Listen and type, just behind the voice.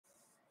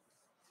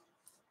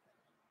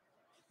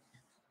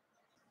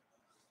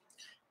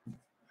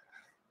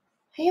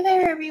Hey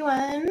there,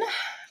 everyone.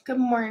 Good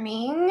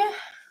morning.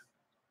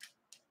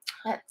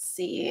 Let's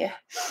see.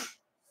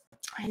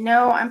 I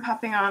know I'm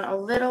popping on a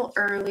little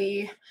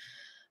early,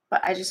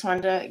 but I just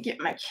wanted to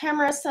get my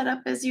camera set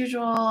up as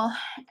usual.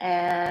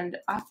 And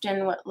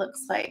often what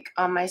looks like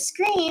on my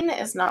screen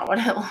is not what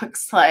it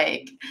looks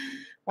like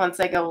once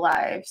I go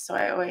live. So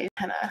I always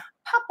kind of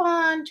pop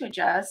on to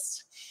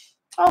adjust.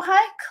 Oh,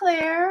 hi,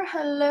 Claire.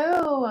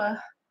 Hello.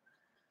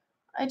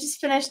 I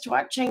just finished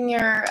watching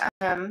your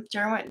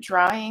Derwent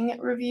drawing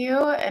review,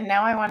 and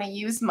now I want to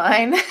use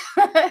mine.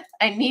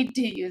 I need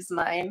to use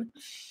mine.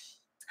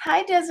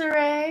 Hi,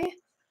 Desiree.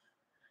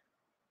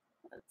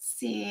 Let's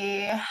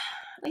see. At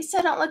least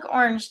I don't look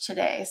orange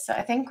today, so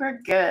I think we're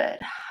good.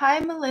 Hi,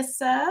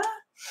 Melissa.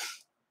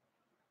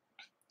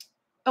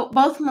 Oh,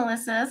 both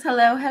Melissas.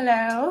 Hello,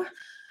 hello.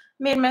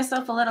 Made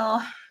myself a little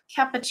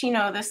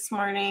cappuccino this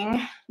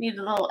morning. Need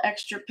a little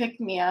extra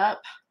pick-me-up.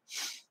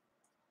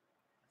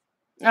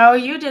 Oh,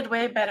 you did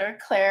way better,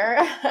 Claire.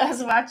 I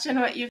was watching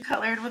what you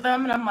colored with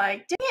them, and I'm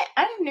like, dang it,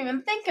 I didn't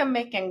even think I'm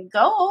making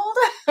gold.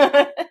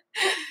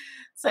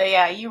 So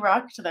yeah, you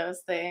rocked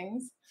those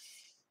things.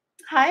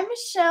 Hi,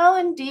 Michelle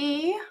and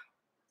Dee.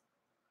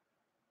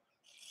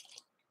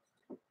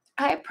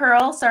 Hi,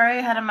 Pearl. Sorry,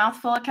 I had a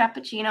mouthful of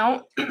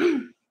cappuccino.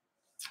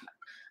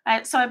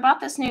 So I bought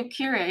this new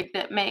Keurig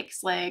that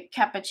makes like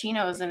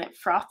cappuccinos, and it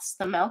froths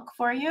the milk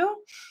for you.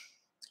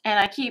 And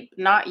I keep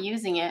not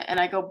using it,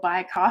 and I go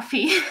buy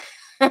coffee.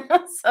 So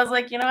I was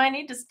like, I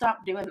need to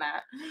stop doing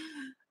that.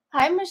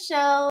 Hi,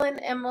 Michelle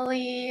and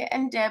Emily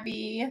and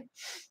Debbie.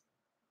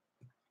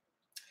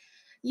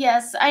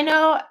 Yes, I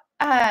know.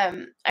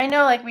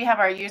 Like we have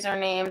our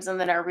usernames and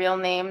then our real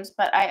names,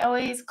 but I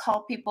always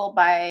call people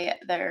by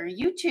their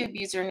YouTube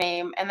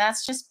username, and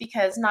that's just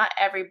because not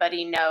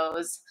everybody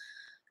knows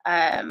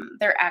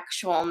their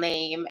actual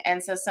name,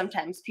 and so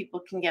sometimes people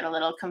can get a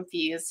little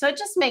confused. So it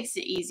just makes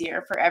it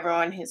easier for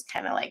everyone who's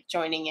kind of like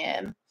joining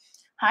in.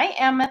 Hi,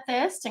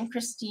 Amethyst and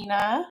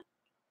Christina.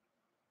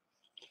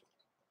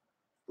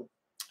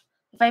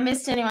 If I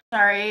missed anyone,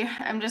 sorry.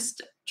 I'm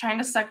just trying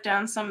to suck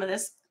down some of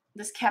this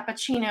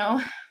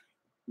cappuccino,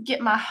 get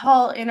my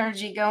whole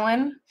energy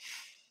going.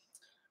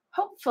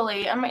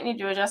 Hopefully, I might need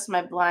to adjust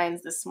my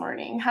blinds this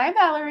morning. Hi,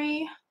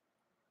 Valerie.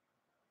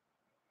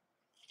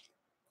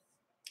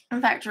 In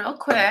fact, real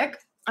quick,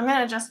 I'm going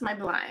to adjust my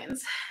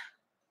blinds.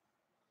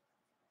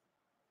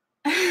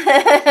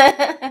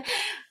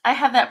 I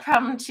have that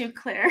problem too,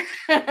 Claire.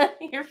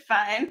 You're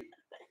fine.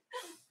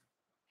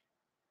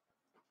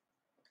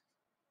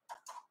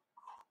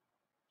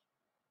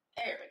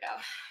 There we go.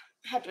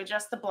 I had to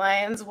adjust the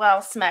blinds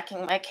while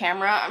smacking my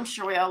camera. I'm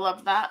sure we all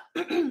love that.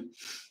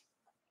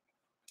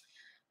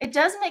 It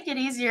does make it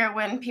easier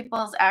when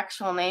people's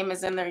actual name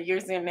is in their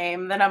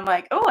username. Then I'm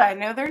like, oh, I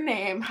know their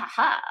name.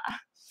 Haha.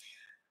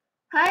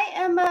 Hi,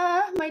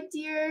 Emma, my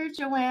dear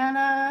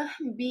Joanna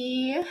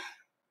B.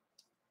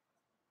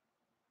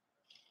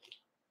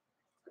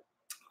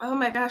 Oh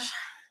my gosh.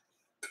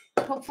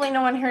 Hopefully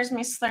no one hears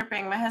me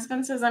slurping. My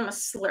husband says I'm a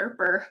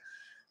slurper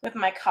with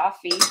my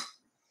coffee.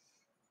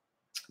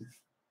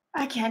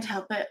 I can't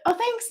help it. Oh,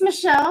 thanks,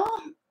 Michelle.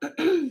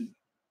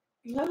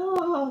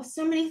 Oh,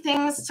 so many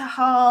things to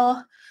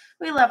haul.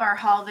 We love our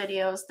haul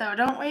videos, though,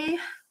 don't we?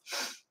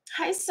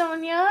 Hi,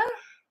 Sonia.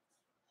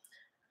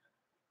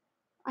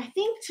 I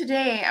think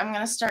today I'm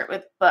going to start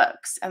with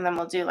books, and then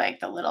we'll do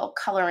like the little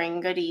coloring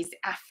goodies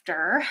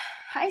after.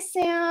 Hi,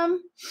 Sam.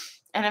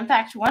 And in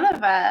fact, one of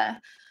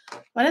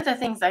the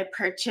things I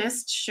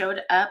purchased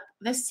showed up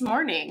this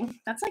morning.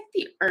 That's like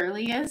the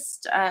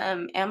earliest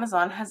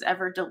Amazon has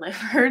ever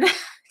delivered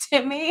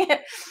to me.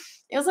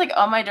 It was like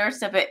on my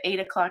doorstep at 8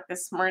 o'clock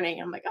this morning.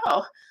 I'm like,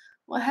 oh,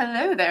 well,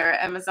 hello there,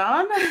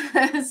 Amazon.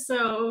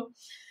 So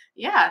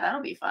yeah,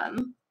 that'll be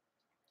fun.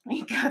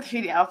 We go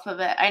through the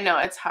alphabet. I know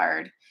it's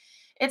hard.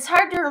 It's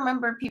hard to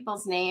remember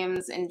people's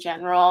names in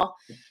general.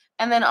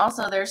 And then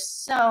also there's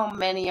so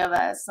many of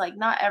us, like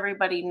not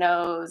everybody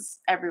knows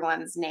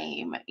everyone's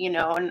name,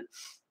 and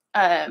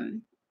I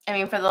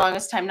mean, for the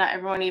longest time, not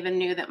everyone even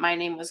knew that my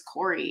name was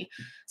Corey.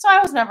 So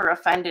I was never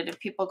offended if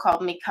people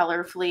called me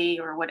Colorfully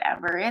or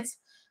whatever.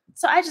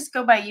 So I just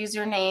go by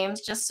usernames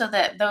just so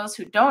that those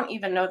who don't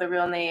even know the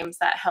real names,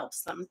 that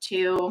helps them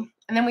too.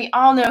 And then we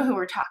all know who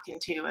we're talking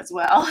to as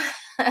well.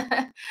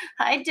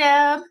 Hi,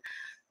 Deb.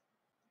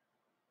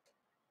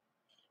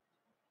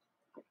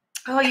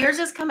 Oh, yours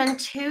is coming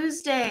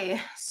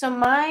Tuesday. So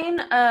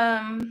mine,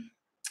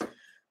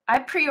 I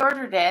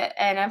pre-ordered it,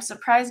 and I'm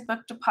surprised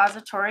Book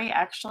Depository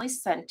actually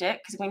sent it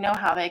because we know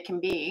how they can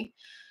be.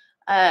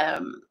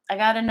 I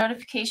got a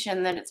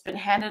notification that it's been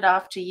handed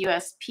off to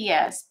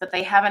USPS, but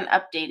they haven't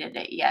updated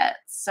it yet.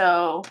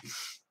 So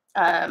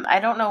I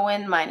don't know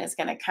when mine is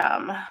going to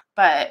come,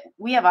 but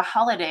we have a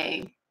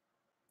holiday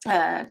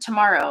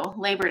tomorrow,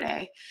 Labor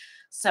Day.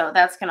 So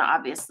that's going to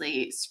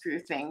obviously screw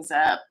things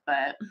up,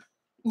 but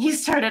you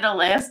started a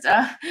list.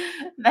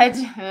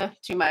 That's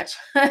too much.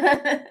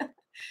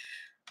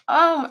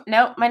 Oh,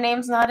 no, my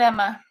name's not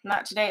Emma.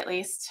 Not today, at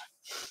least.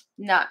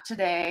 Not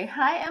today.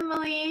 Hi,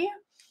 Emily.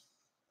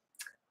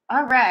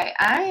 All right,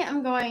 I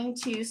am going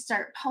to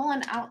start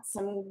pulling out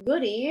some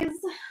goodies.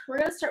 We're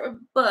gonna start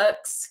with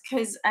books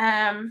because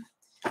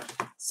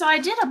so I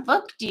did a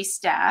book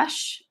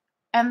destash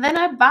and then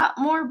I bought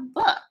more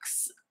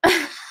books.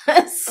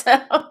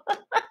 So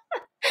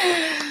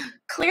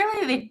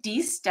clearly the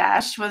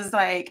destash was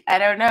like, I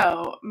don't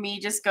know,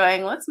 me just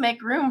going, let's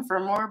make room for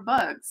more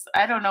books.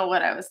 I don't know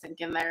what I was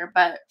thinking there,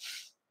 but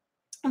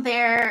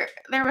there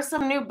were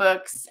some new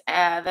books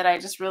that I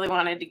just really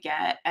wanted to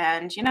get,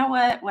 and you know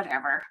what?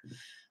 Whatever.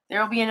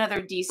 There will be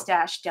another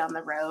destash down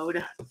the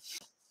road.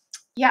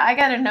 Yeah, I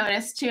got a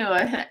notice too,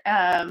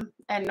 and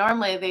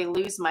normally they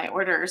lose my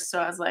orders, so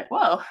I was like,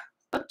 whoa,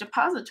 book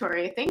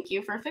depository, thank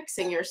you for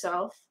fixing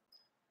yourself.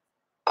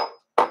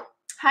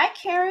 Hi,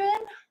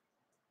 Karen.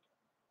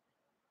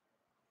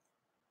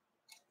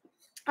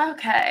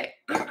 Okay.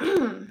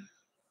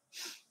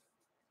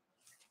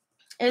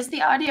 Is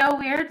the audio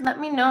weird? Let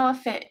me know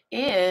if it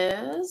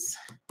is.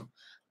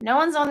 No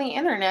one's on the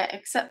internet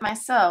except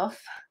myself.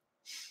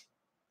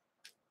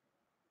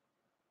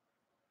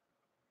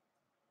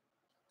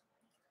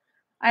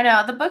 I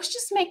know, the books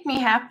just make me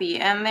happy,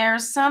 and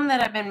there's some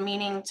that I've been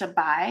meaning to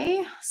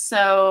buy,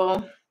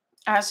 so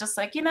I was just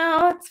like,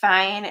 it's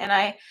fine, and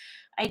I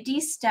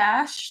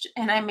destashed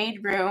and I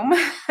made room,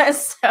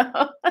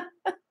 so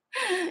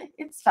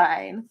it's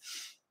fine.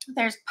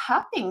 There's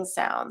popping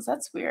sounds.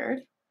 That's weird.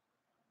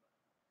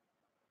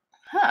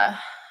 Huh.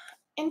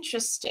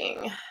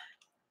 Interesting.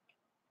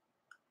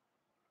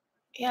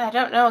 Yeah, I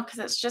don't know because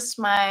it's just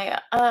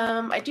my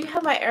I do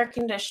have my air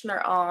conditioner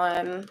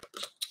on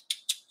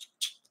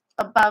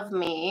above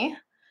me,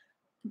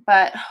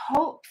 but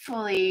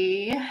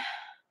hopefully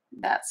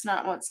that's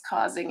not what's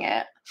causing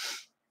it.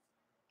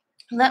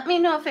 Let me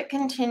know if it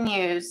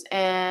continues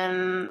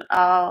and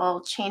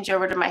I'll change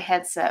over to my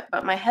headset,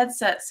 but my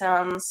headset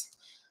sounds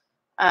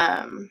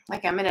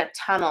like I'm in a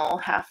tunnel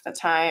half the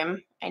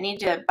time. I need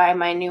to buy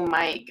my new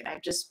mic.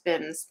 I've just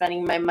been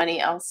spending my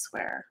money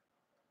elsewhere.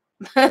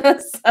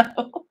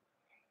 So,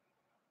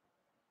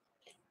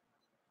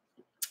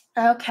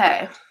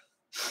 okay.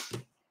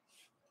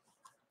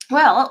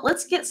 Well,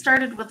 let's get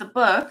started with the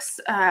books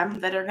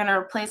that are going to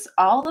replace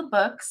all the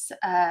books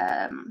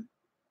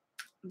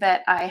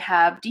that I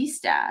have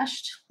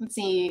destashed. Let's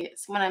see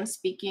when I'm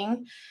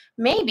speaking.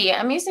 Maybe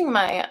I'm using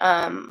my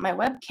my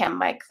webcam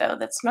mic though.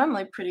 That's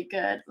normally pretty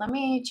good. Let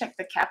me check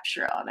the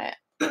capture on it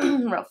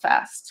real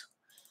fast.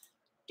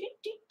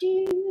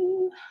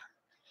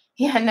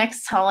 Yeah,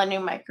 next haul a new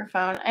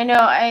microphone. I know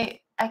I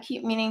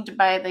keep meaning to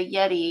buy the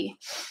Yeti,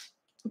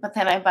 but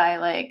then I buy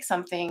like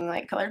something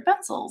like colored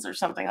pencils or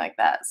something like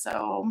that.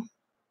 So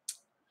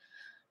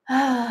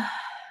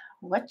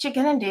what you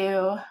gonna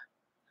do?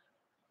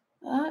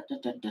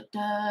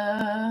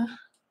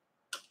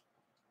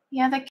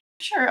 Yeah, the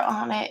capture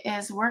on it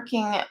is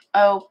working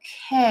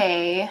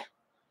okay.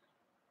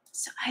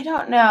 So I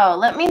don't know.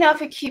 Let me know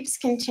if it keeps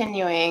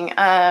continuing.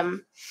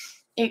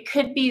 It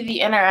could be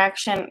the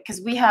interaction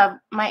because we have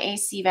my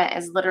AC vent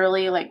is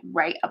literally like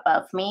right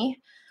above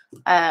me.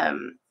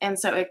 And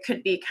so it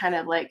could be kind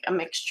of like a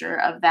mixture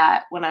of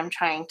that when I'm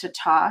trying to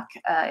talk.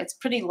 It's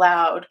pretty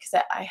loud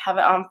because I have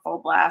it on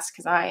full blast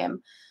because I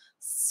am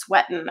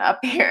sweating up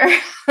here.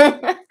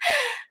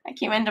 I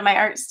came into my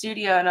art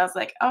studio and I was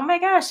like, oh my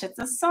gosh, it's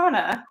a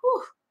sauna.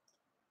 Whew.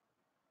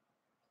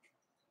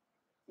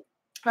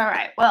 All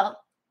right,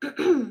 well,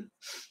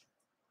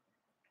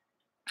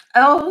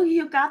 oh,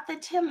 you got the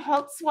Tim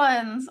Holtz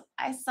ones.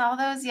 I saw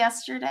those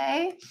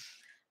yesterday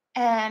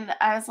and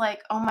I was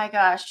like, oh my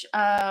gosh,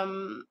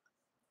 now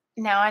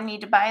I need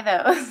to buy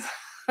those.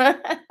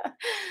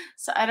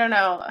 So I don't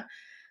know.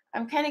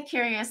 I'm kind of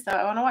curious though.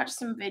 I want to watch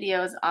some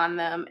videos on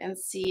them and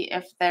see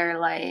if they're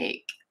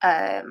like,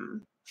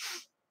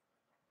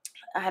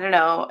 I don't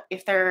know,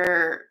 if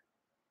they're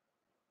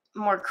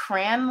more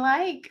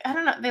crayon-like. I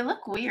don't know. They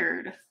look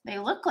weird. They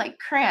look like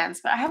crayons,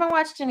 but I haven't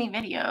watched any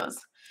videos.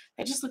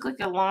 They just look like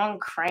a long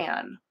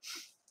crayon.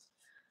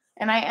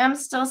 And I am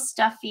still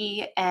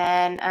stuffy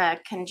and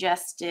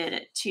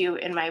congested too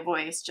in my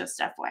voice, just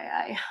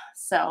FYI.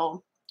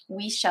 So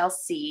we shall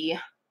see.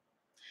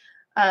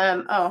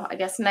 Oh, I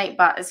guess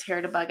Nightbot is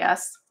here to bug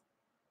us.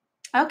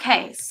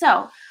 Okay,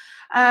 so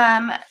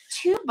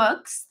 2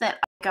 books that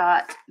I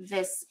got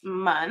this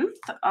month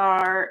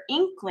are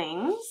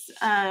Inklings.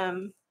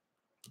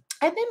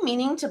 I've been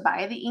meaning to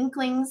buy the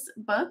Inklings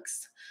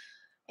books,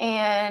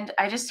 and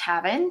I just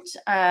haven't.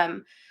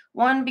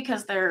 One,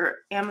 because they're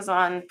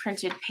Amazon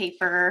printed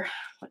paper,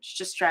 which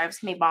just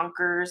drives me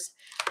bonkers.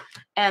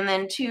 And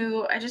then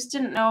 2, I just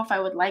didn't know if I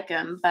would like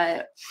them,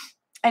 but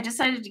I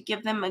decided to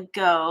give them a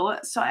go.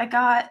 So I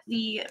got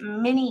the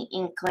mini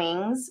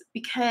Inklings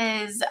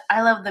because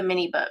I love the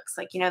mini books,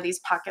 like, these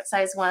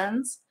pocket-sized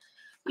ones.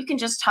 You can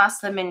just toss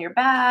them in your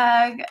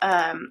bag.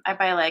 I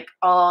buy like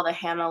all the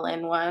Hannah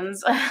Lynn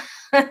ones.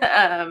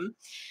 And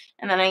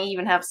then I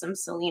even have some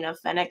Selena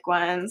Fennick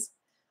ones.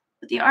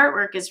 But the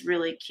artwork is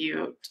really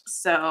cute.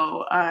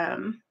 So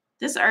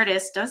this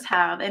artist does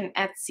have an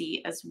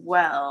Etsy as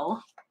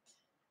well.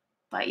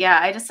 But yeah,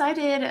 I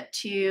decided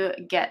to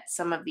get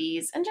some of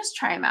these and just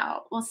try them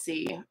out. We'll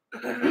see.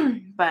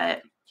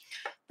 But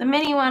the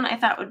mini one I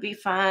thought would be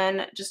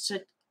fun just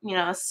to,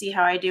 see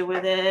how I do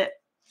with it.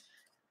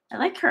 I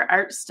like her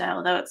art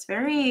style though. It's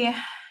very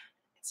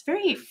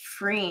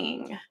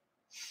freeing.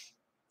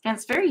 And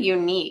it's very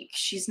unique.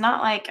 She's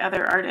not like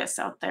other artists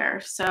out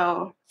there.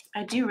 So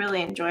I do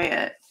really enjoy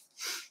it.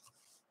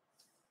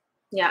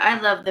 Yeah, I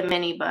love the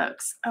mini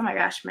books. Oh my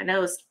gosh, my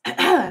nose.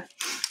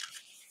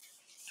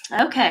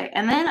 Okay,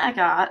 and then I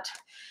got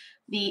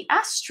the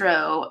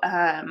Astro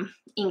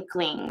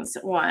Inklings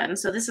one.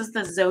 So this is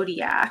the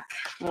Zodiac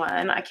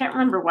one. I can't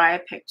remember why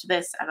I picked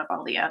this out of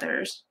all the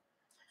others.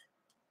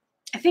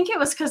 I think it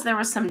was because there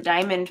was some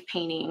diamond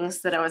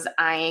paintings that I was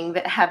eyeing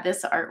that had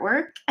this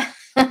artwork.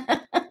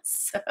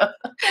 So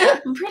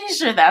I'm pretty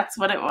sure that's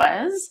what it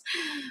was.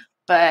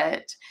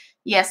 But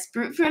yes,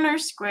 Brute Pruner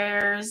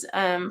Squares,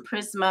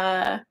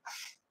 Prisma.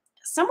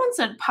 Someone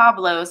said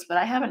Pablo's, but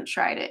I haven't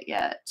tried it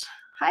yet.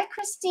 Hi,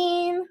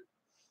 Christine.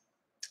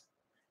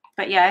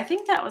 But yeah, I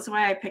think that was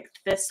why I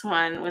picked this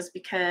one, was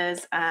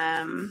because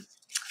I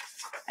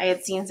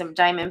had seen some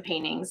diamond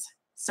paintings.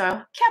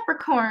 So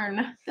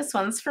Capricorn, this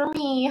one's for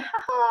me.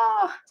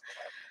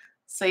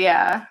 So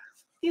yeah,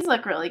 these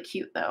look really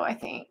cute though, I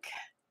think.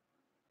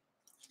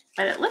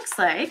 But it looks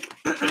like,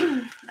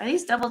 are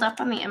these doubled up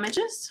on the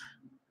images?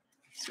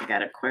 So we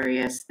got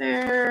Aquarius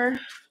there.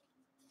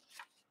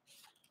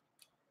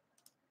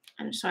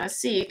 I just want to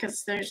see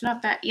because there's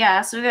not that.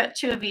 Yeah, so we got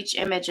 2 of each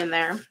image in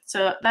there.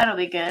 So that'll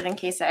be good in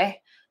case I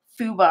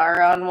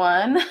foobar on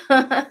one.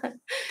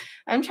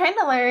 I'm trying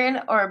to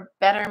learn or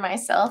better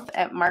myself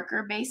at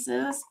marker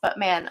bases, but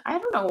man, I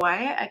don't know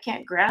why I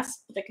can't grasp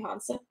the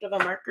concept of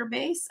a marker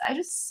base. I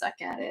just suck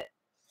at it.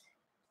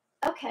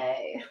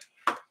 Okay.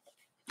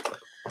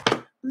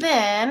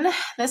 Then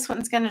this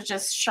one's going to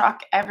just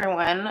shock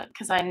everyone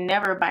because I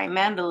never buy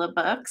mandala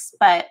books,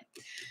 but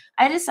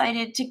I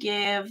decided to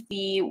give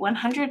the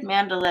 100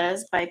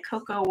 Mandalas by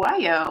Coco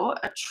Wayo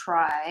a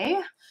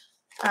try.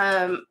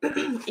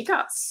 It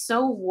got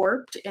so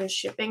warped in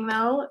shipping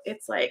though.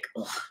 It's like,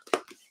 ugh.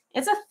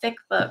 It's a thick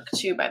book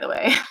too, by the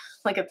way.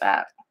 Look at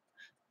that.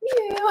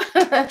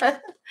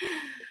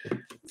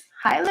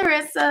 Hi,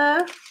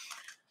 Larissa.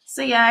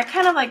 So yeah, I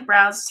kind of like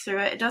browsed through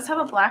it. It does have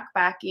a black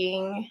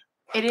backing.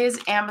 It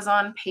is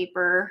Amazon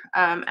paper,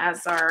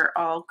 as are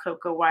all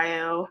Coco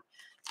Wayo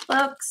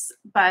books,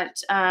 but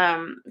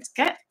it's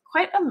got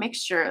quite a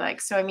mixture. Like,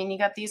 so I mean, you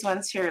got these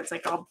ones here, it's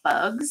like all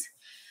bugs.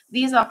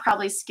 These I'll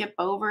probably skip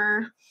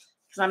over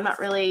because I'm not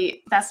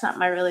really, that's not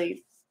my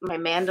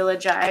mandala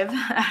jive.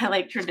 I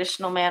like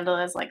traditional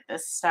mandalas like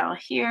this style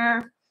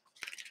here.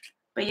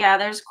 But yeah,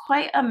 there's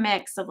quite a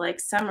mix of like,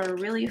 some are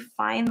really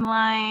fine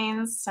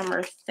lines, some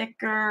are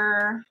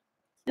thicker.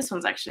 This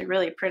one's actually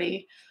really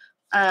pretty.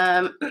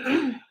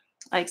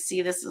 Like,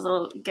 see, this is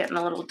getting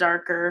a little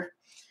darker,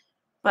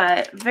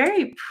 but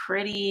very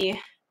pretty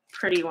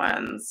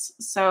ones.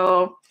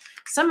 So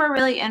some are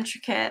really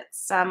intricate,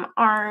 some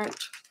aren't.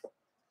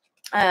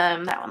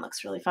 That one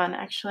looks really fun,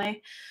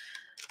 actually.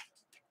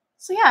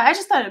 So yeah, I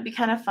just thought it'd be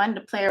kind of fun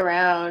to play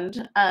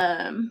around.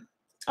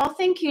 Oh,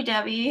 thank you,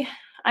 Debbie.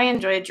 I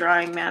enjoy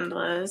drawing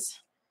mandalas.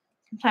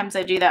 Sometimes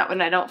I do that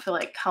when I don't feel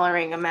like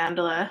coloring a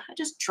mandala. I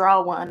just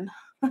draw one.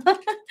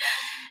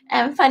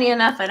 And funny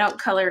enough, I don't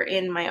color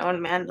in my own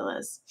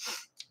mandalas.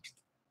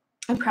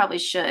 I probably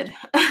should,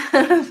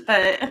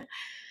 but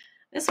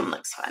this one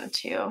looks fun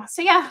too.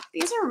 So yeah,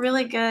 these are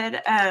really good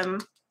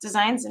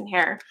designs in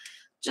here.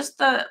 Just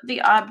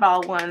the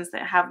oddball ones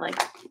that have like,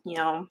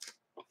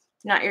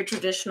 not your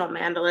traditional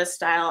mandala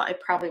style, I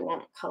probably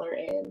won't color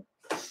in.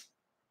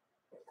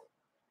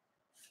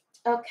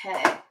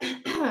 Okay.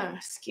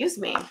 Excuse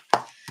me.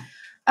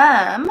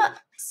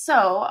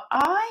 So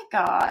I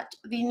got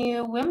the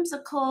new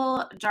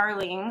Whimsical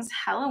Darlings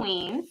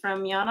Halloween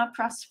from Yana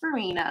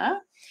Prosperina.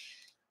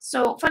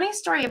 So funny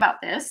story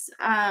about this.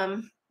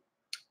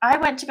 I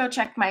went to go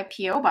check my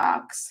P.O.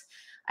 box.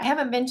 I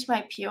haven't been to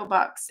my P.O.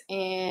 box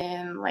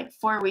in like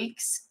 4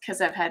 weeks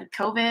because I've had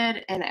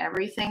COVID and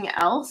everything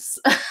else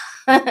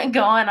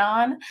going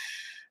on.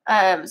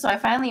 So I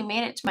finally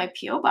made it to my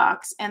P.O.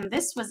 box and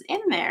this was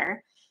in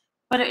there,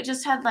 but it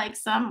just had like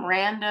some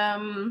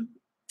random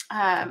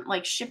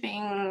like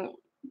shipping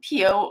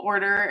PO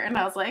order. And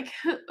I was like,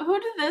 who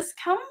did this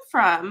come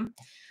from?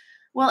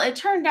 Well, it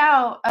turned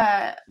out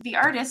the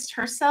artist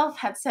herself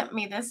had sent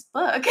me this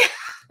book.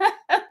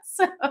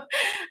 So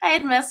I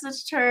had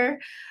messaged her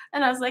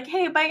and I was like,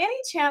 hey, by any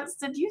chance,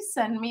 did you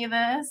send me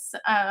this?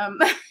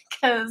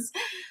 Because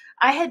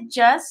I had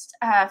just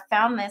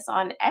found this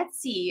on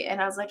Etsy and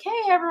I was like,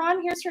 hey,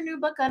 everyone, here's her new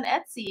book on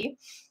Etsy.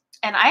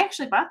 And I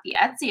actually bought the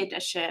Etsy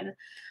edition.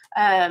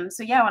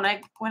 So yeah,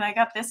 when I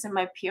got this in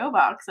my PO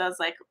box, I was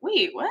like,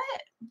 wait,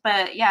 what?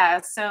 But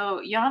yeah,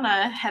 so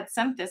Yana had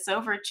sent this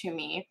over to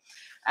me.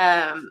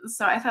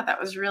 So I thought that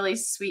was really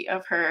sweet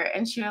of her.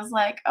 And she was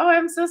like, oh,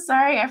 I'm so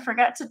sorry. I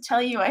forgot to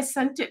tell you I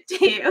sent it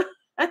to you.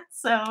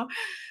 So I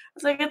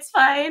was like, it's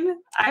fine.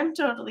 I'm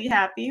totally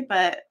happy.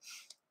 But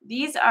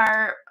these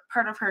are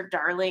part of her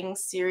Darling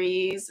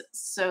series.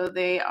 So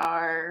they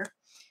are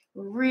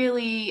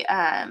really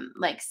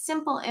like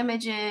simple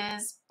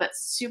images, but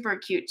super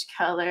cute to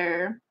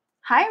color.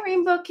 Hi,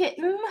 Rainbow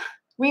Kitten.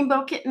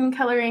 Rainbow Kitten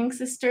coloring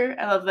sister.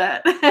 I love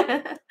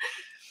that.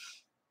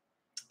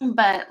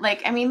 But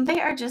like, I mean,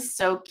 they are just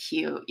so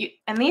cute.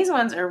 And these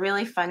ones are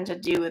really fun to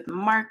do with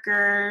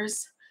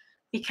markers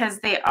because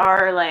they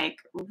are like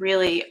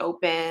really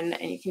open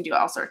and you can do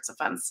all sorts of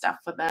fun stuff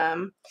with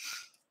them.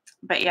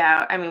 But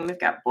yeah, I mean, we've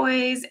got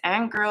boys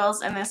and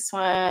girls in this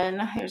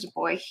one. There's a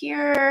boy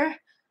here.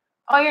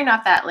 Oh, you're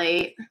not that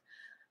late.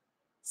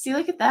 See,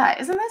 look at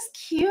that. Isn't this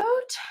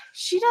cute?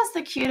 She does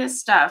the cutest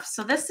stuff.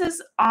 So this is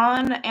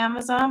on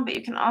Amazon, but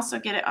you can also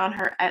get it on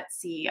her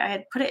Etsy. I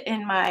had put it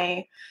in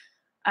my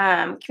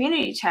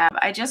community tab.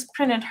 I just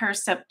printed her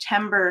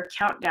September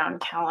countdown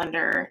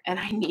calendar and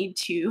I need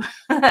to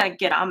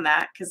get on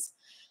that because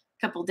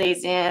a couple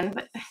days in,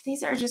 but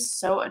these are just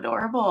so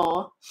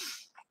adorable.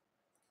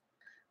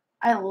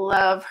 I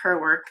love her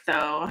work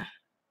though.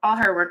 All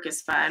her work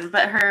is fun,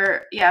 but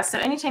yeah, so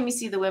anytime you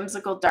see the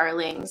Whimsical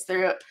Darlings,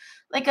 they're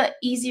like a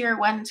easier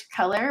one to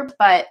color,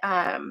 but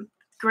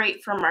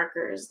great for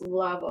markers.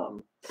 Love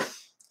them.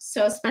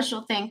 So a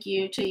special thank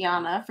you to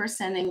Yana for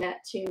sending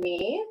that to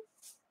me.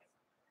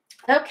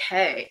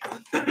 Okay.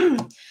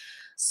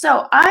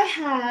 So I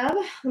have,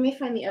 let me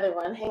find the other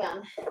one. Hang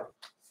on.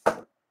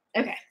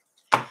 Okay.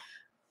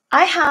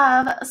 I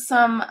have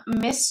some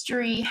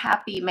mystery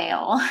happy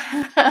mail.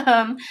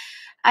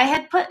 I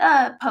had put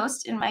a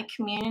post in my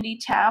community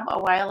tab a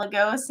while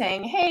ago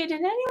saying, hey,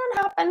 did anyone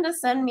happen to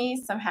send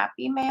me some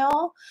happy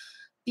mail?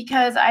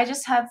 Because I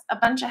just had a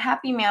bunch of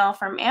happy mail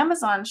from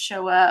Amazon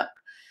show up,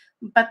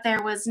 but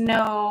there was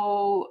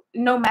no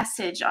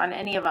message on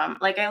any of them.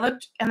 Like I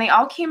looked and they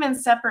all came in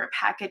separate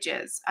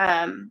packages.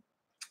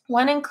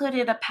 One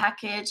included a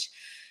package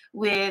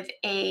with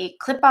a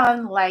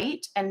clip-on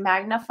light and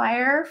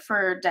magnifier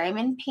for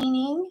diamond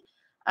painting,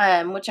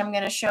 which I'm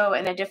going to show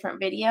in a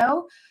different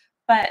video.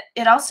 But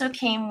it also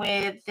came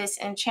with this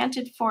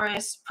Enchanted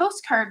Forest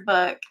postcard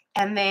book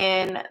and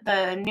then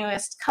the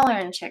newest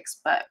Colorin' Chicks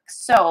book.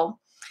 So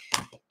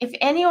if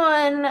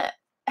anyone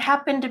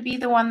happened to be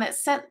the one that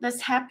sent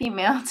this happy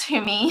mail to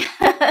me,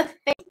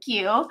 thank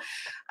you.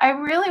 I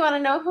really want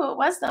to know who it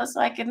was though, so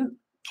I can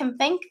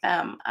thank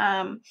them.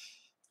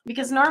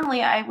 Because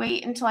normally I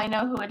wait until I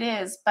know who it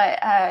is, but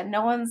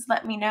no one's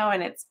let me know,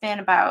 and it's been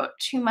about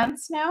 2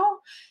 months now.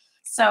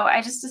 So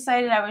I just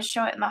decided I would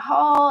show it in the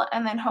haul,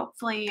 and then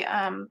hopefully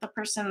the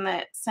person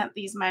that sent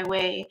these my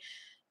way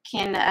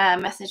can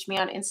message me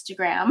on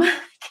Instagram.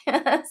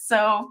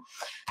 So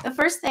the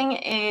first thing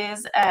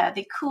is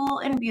the Cool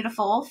and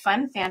Beautiful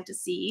Fun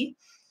Fantasy.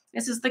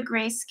 This is the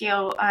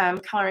grayscale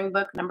coloring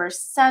book number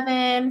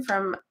 7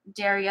 from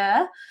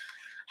Daria.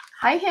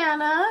 Hi,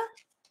 Hannah.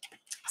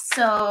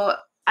 So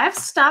I've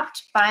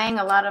stopped buying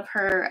a lot of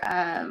her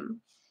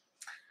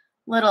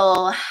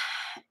little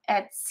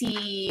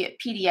Etsy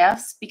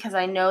PDFs because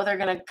I know they're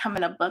going to come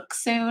in a book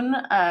soon.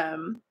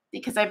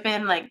 Because I've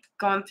been like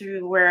going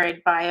through where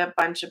I'd buy a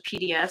bunch of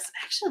PDFs.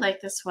 I actually like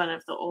this one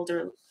of the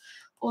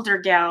older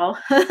gal.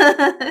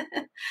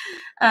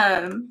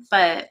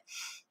 But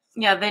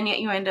yeah, then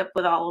you end up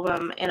with all of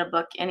them in a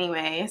book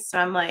anyway. So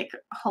I'm like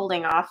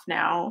holding off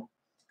now.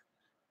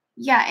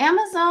 Yeah,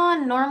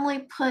 Amazon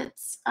normally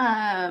puts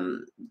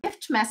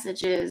gift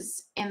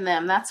messages in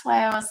them. That's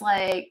why I was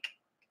like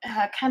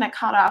kind of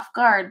caught off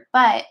guard.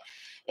 But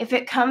if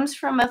it comes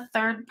from a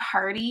third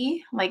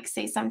party, like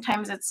say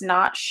sometimes it's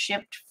not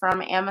shipped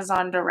from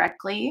Amazon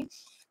directly,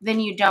 then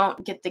you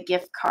don't get the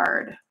gift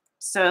card.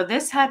 So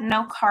this had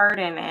no card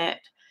in it.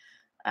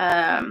 So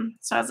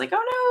I was like,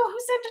 oh no, who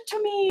sent it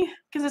to me?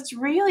 Because it's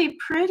really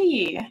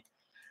pretty.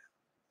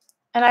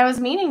 And I was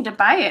meaning to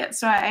buy it.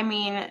 So I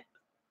mean,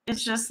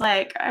 it's just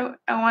like, I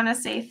want to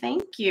say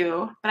thank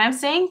you. But I'm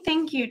saying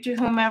thank you to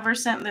whomever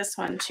sent this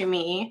one to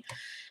me.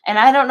 And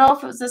I don't know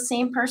if it was the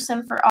same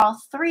person for all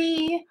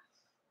 3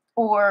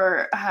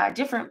 or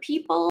different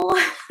people.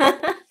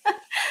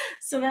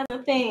 So that's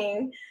the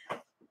thing.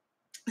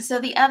 So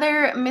the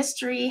other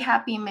mystery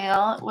happy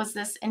mail was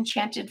this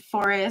Enchanted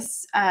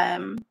Forest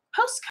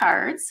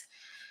postcards.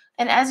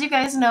 And as you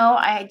guys know,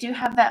 I do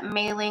have that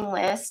mailing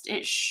list.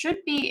 It should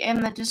be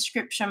in the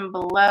description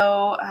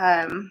below.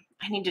 I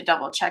need to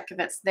double check if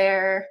it's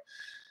there.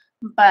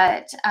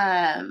 But,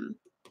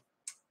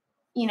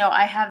 you know,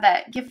 I have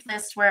that gift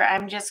list where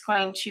I'm just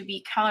going to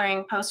be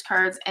coloring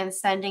postcards and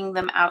sending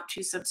them out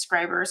to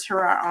subscribers who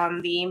are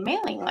on the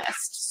mailing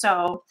list.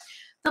 So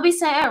they'll be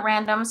sent at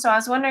random. So I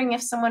was wondering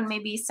if someone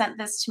maybe sent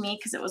this to me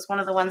because it was one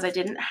of the ones I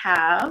didn't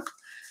have.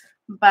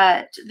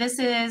 But this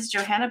is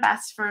Johanna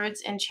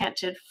Basford's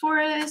Enchanted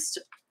Forest.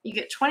 You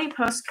get 20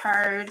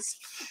 postcards.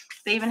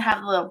 They even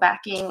have a little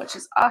backing, which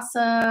is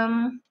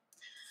awesome.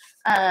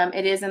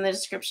 It is in the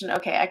description.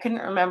 Okay, I couldn't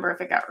remember if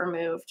it got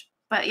removed.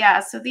 But yeah,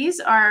 so these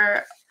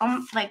are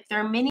like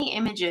they're mini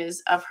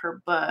images of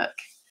her book.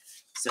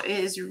 So it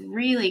is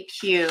really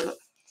cute.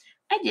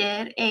 I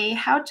did a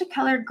how to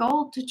color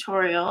gold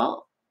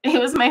tutorial It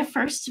was my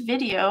first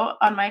video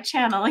on my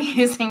channel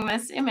using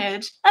this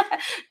image.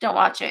 Don't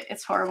watch it.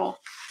 It's horrible.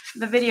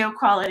 The video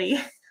quality.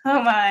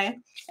 Oh my.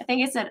 I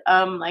think I said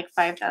like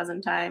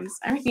 5,000 times.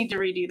 I need to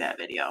redo that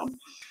video.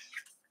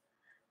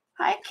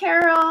 Hi,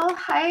 Carol.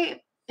 Hi.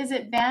 Is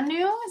it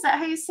Banu? Is that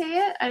how you say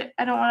it?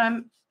 I don't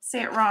want to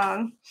say it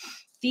wrong.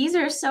 These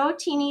are so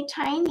teeny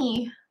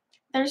tiny.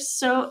 They're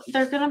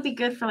going to be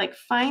good for like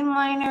fine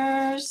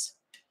liners.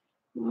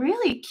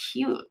 Really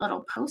cute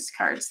little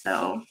postcards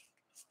though.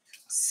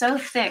 So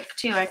thick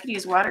too. I could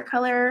use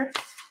watercolor.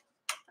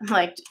 I'm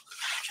like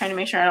trying to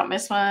make sure I don't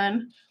miss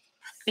one.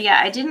 But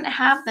yeah, I didn't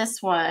have this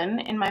one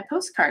in my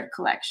postcard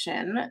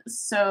collection.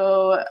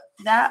 So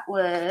that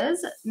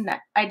was,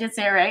 I did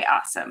say it right.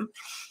 Awesome.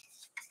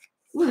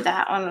 Ooh,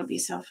 that one would be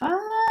so fun.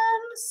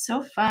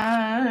 So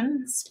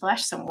fun.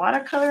 Splash some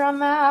watercolor on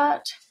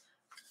that.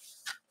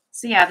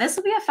 So yeah, this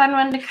will be a fun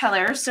one to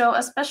color. So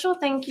a special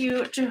thank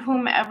you to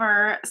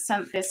whomever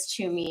sent this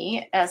to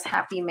me as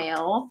Happy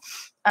Mail.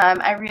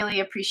 I really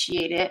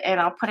appreciate it, and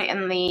I'll put it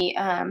in the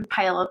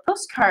pile of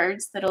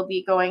postcards that'll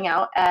be going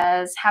out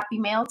as Happy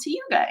Mail to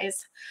you guys.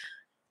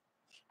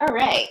 All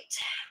right.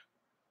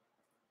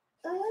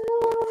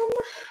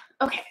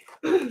 Okay.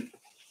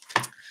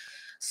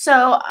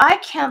 So I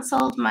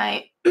canceled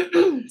my,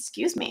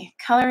 excuse me,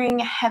 Coloring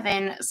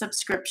Heaven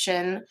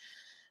subscription.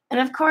 And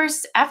of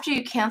course, after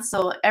you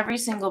cancel every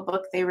single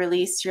book they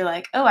release, you're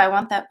like, oh, I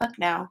want that book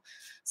now.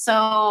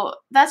 So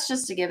that's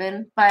just a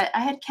given. But I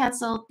had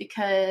canceled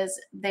because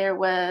there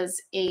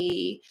was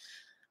a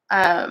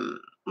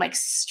like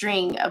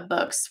string of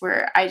books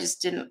where I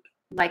just didn't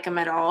like them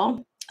at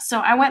all. So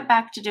I went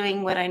back to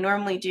doing what I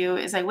normally do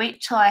is I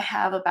wait till I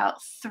have about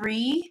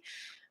 3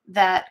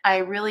 that I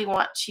really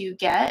want to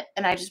get,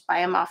 and I just buy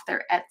them off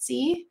their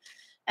Etsy.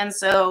 And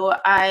so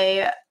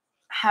I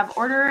have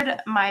ordered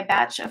my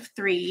batch of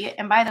 3.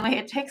 And by the way,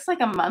 it takes like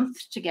a month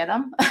to get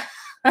them,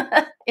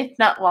 if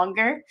not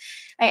longer.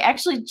 I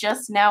actually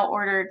just now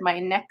ordered my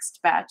next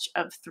batch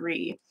of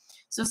 3.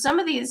 So some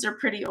of these are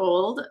pretty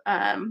old.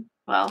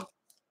 Well,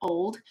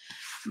 old.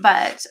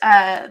 But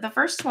the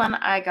first one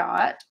I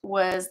got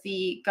was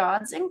the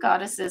Gods and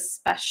Goddesses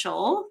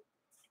special.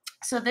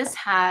 So this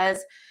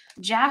has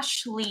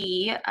Jash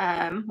Lee,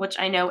 which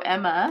I know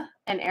Emma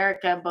and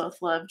Erica both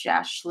love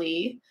Jash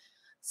Lee.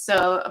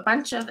 So a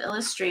bunch of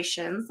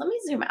illustrations. Let me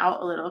zoom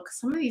out a little because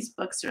some of these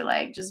books are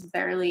like just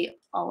barely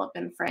all up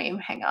in frame.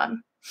 Hang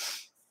on.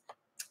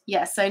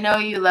 Yes, I know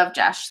you love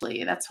Jash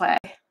Lee. That's why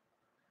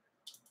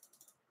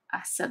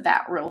I said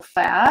that real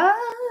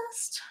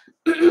fast.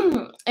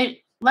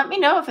 Let me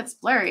know if it's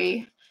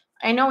blurry.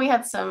 I know we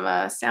had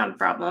some sound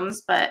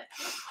problems, but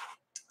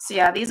so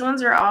yeah, these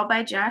ones are all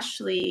by Jash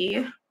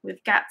Lee.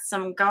 We've got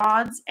some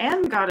gods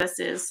and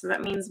goddesses, so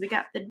that means we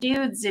got the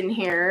dudes in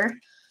here.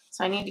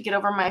 So I need to get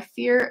over my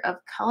fear of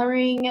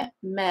coloring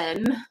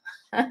men.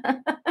 But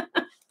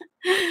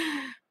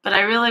I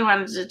really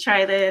wanted to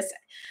try this.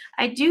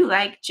 I do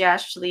like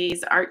Jash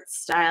Lee's art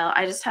style.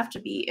 I just have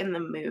to be in the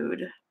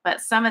mood.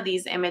 But some of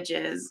these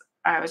images,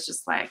 I was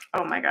just like,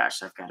 oh my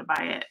gosh, I've got to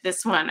buy it.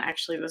 This one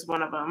actually was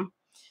one of them.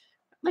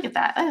 Look at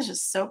that. That is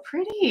just so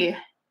pretty.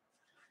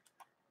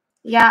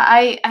 Yeah,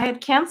 I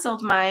had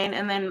canceled mine,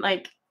 and then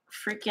like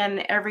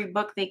freaking every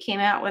book they came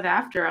out with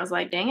after, I was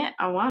like, dang it,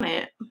 I want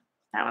it.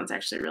 That one's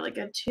actually really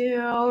good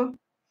too.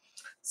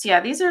 So yeah,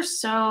 these are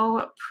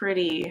so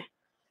pretty.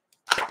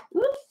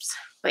 Oops.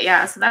 But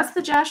yeah, so that's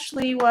the Jash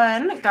Lee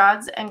one,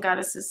 Gods and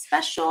Goddesses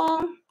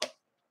special.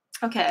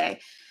 Okay.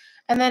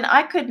 And then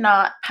I could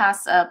not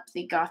pass up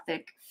the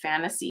Gothic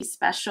Fantasy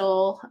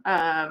special.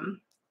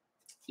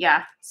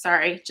 Yeah,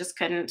 sorry, just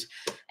couldn't.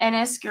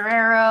 Enes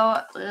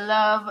Guerrero,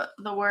 love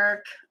the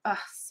work. Oh,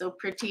 so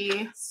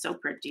pretty, so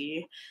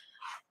pretty.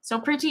 So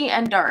pretty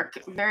and dark,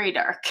 very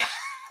dark.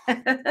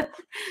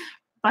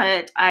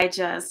 But I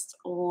just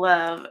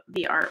love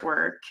the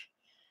artwork.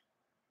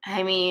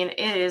 I mean,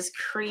 it is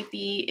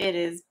creepy. It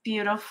is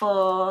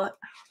beautiful.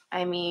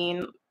 I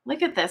mean,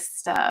 look at this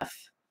stuff.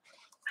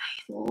 I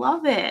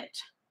love it.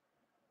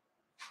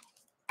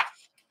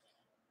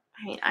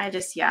 I mean,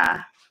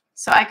 yeah.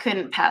 So I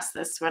couldn't pass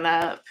this one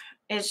up.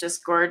 It's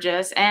just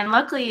gorgeous. And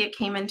luckily it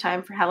came in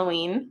time for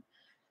Halloween.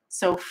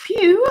 So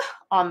phew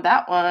on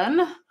that one.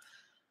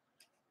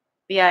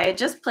 But yeah, I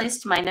just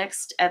placed my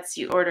next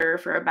Etsy order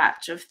for a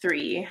batch of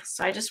 3.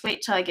 So I just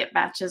wait till I get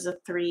batches of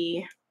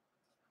 3.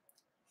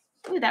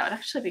 Ooh, that would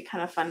actually be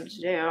kind of fun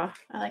to do.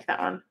 I like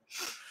that one.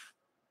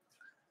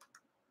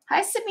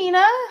 Hi,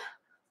 Sabina.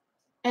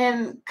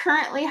 And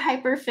currently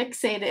hyper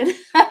fixated.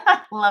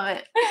 Love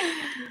it.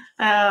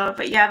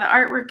 But yeah, the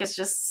artwork is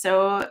just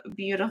so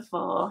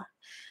beautiful.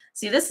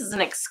 See, this is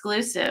an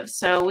exclusive.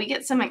 So we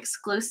get some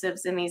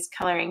exclusives in these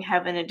Coloring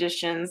Heaven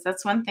editions.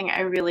 That's one thing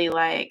I really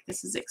like.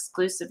 This is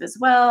exclusive as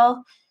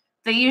well.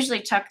 They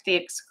usually tuck the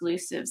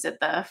exclusives at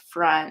the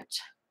front.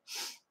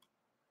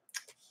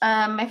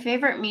 My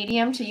favorite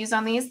medium to use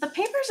on these, the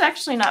paper's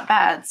actually not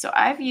bad. So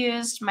I've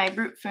used my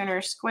Brute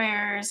Fooner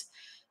squares,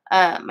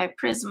 my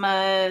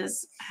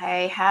Prismas.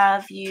 I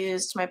have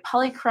used my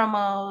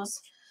Polychromos.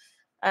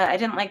 I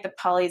didn't like the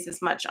polys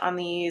as much on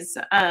these.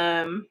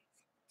 That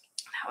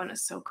one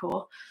is so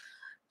cool.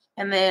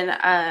 And then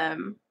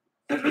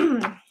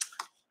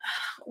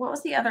what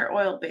was the other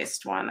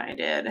oil-based one I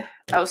did?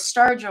 Oh,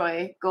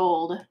 Starjoy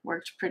Gold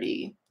worked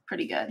pretty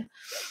good.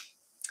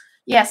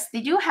 Yes,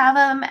 they do have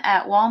them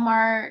at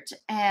Walmart,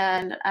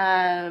 and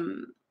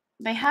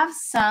they have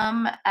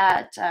some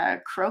at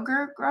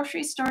Kroger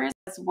grocery stores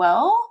as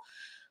well.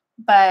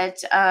 But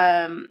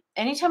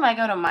anytime I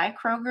go to my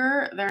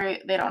Kroger,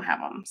 they don't have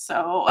them.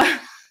 So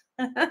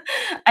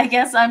I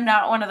guess I'm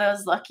not one of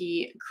those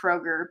lucky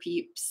Kroger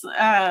peeps.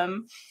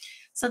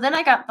 So then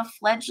I got the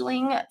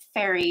Fledgling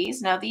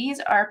Fairies. Now these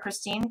are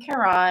Christine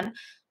Caron.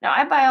 Now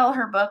I buy all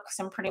her books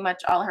and pretty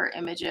much all her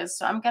images,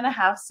 so I'm going to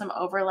have some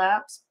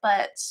overlaps,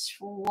 but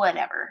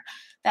whatever.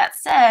 That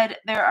said,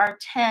 there are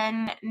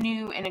 10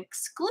 new and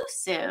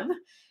exclusive,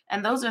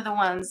 and those are the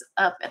ones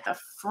up at the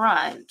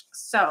front.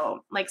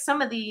 So like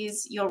some of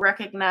these you'll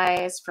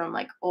recognize from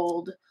like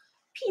old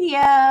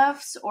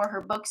PDFs or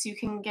her books you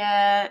can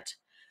get.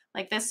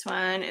 Like this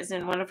one is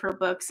in one of her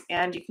books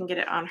and you can get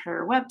it on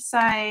her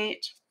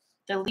website.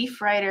 The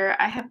Leaf Rider,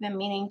 I have been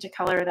meaning to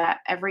color that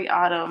every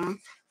autumn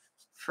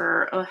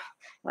for,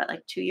 what,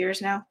 like 2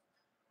 years now?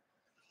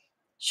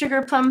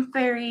 Sugar Plum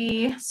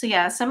Fairy. So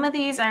yeah, some of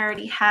these I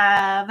already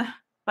have,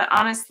 but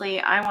honestly,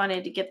 I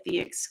wanted to get the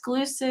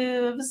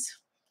exclusives.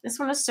 This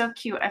one is so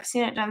cute. I've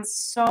seen it done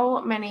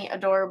so many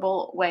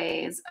adorable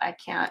ways. I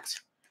can't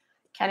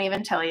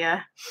even tell you.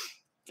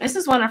 This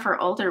is one of her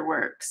older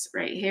works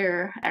right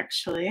here,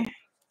 actually.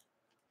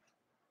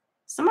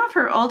 Some of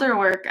her older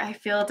work, I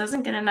feel,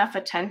 doesn't get enough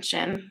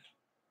attention.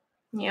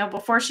 You know,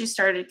 before she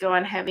started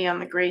going heavy on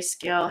the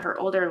grayscale, her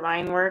older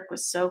line work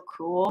was so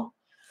cool.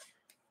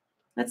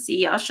 Let's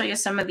see, I'll show you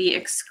some of the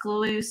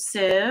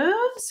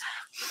exclusives.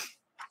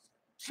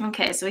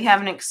 Okay, so we have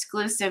an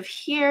exclusive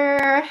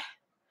here.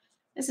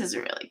 This is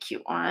a really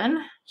cute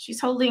one.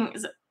 She's holding,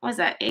 what is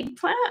that,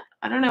 eggplant?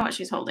 I don't know what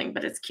she's holding,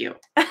 but it's cute.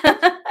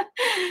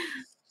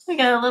 We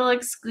got a little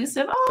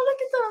exclusive. Oh,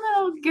 look at the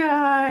little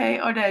guy.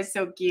 Oh, that is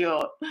so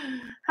cute.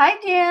 Hi,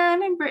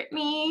 Dan and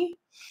Brittany.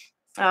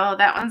 Oh,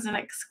 that one's an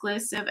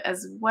exclusive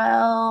as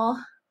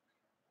well.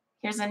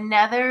 Here's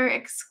another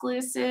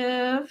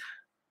exclusive.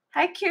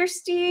 Hi,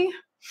 Kirsty.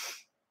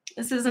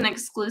 This is an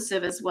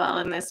exclusive as well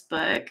in this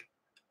book.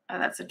 Oh,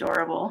 that's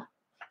adorable.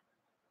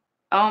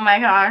 Oh my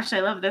gosh, I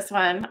love this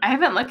one. I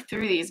haven't looked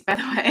through these, by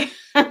the way.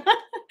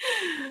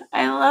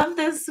 I love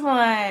this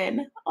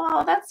one.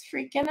 Oh, that's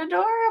freaking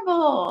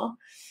adorable.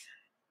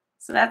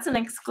 So that's an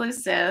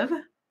exclusive.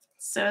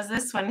 So is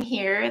this one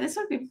here. This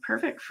would be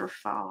perfect for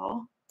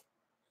fall.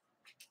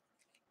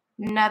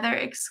 Another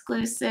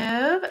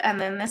exclusive. And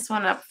then this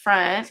one up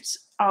front.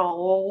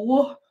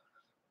 Oh,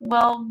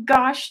 well,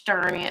 gosh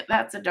darn it.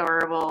 That's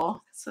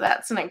adorable. So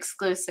that's an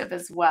exclusive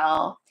as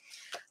well.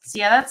 So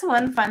yeah, that's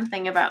one fun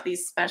thing about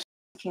these specials.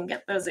 You can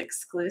get those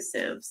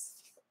exclusives.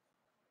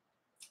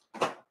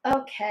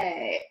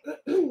 Okay.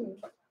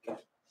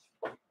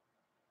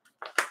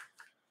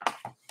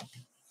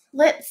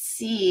 Let's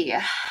see.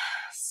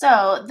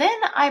 So then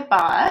I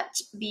bought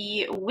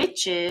the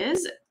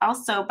Witches,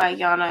 also by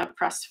Yana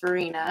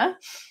Prosperina.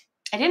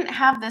 I didn't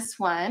have this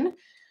one.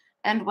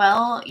 And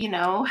well, you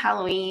know,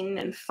 Halloween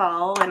and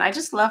fall, and I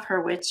just love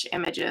her witch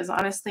images.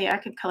 Honestly, I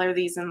could color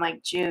these in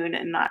like June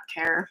and not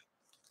care.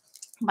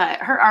 But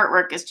her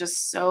artwork is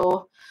just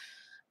so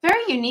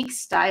very unique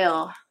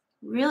style.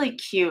 Really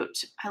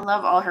cute. I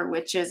love all her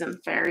witches and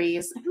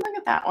fairies. Look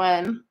at that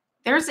one.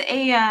 There's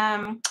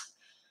a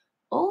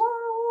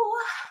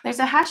there's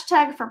a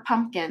hashtag for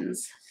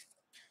pumpkins.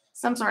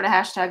 Some sort of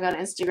hashtag on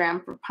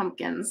Instagram for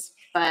pumpkins.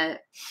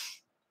 But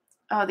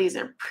oh, these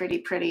are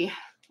pretty.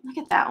 Look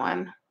at that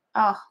one.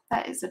 Oh,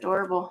 that is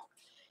adorable.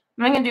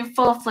 I'm not going to do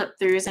full flip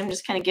throughs. I'm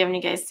just kind of giving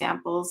you guys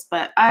samples.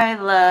 But I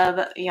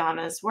love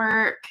Yana's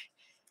work.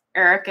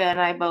 Erica and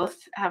I both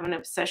have an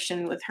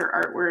obsession with her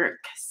artwork.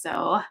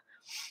 So,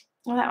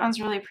 well, that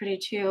one's really pretty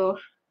too.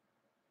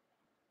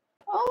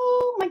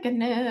 Oh my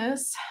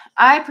goodness.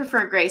 I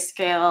prefer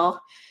grayscale,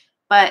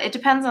 but it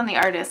depends on the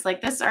artist.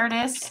 Like this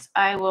artist,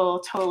 I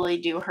will totally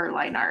do her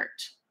line art.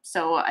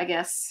 So I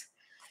guess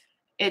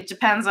it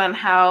depends on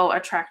how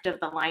attractive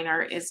the line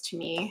art is to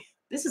me.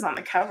 This is on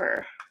the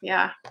cover.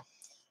 Yeah.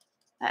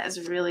 That is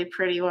a really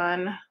pretty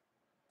one.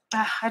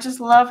 I just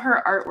love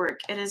her artwork.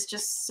 It is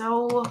just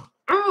so,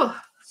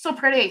 so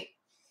pretty.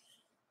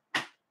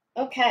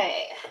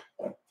 Okay.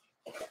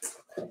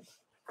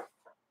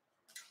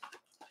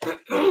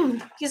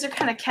 These are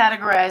kind of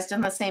categorized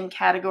in the same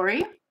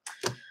category.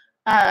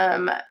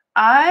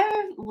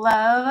 I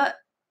love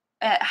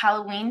at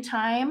Halloween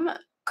time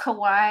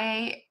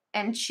kawaii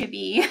and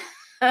chibi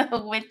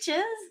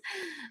witches.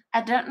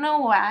 I don't know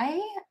why.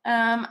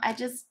 I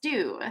just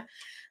do.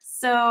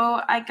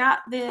 So I got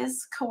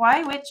this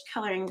Kawaii Witch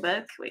coloring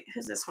book. Wait,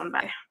 who's this one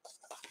by?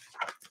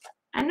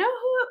 I know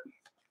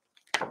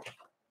who.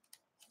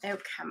 Oh,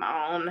 come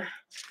on.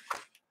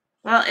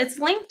 Well, it's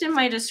linked in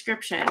my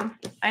description.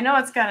 I know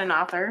it's got an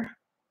author.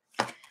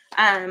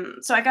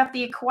 So I got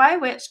the Kawaii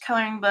Witch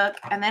coloring book,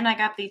 and then I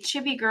got the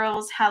Chibi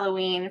Girls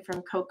Halloween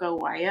from Coco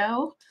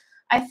Wyo.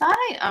 I thought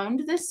I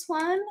owned this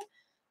one,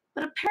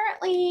 but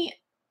apparently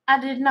I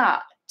did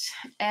not.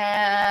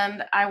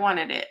 And I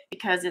wanted it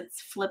because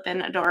it's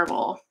flippin'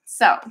 adorable.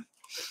 So,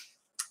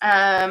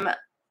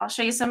 I'll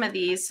show you some of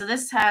these. So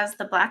this has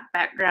the black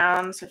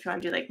background. So if you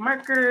want to do like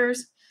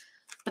markers,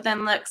 but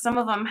then look, some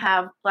of them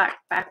have black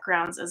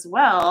backgrounds as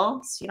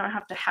well. So you don't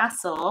have to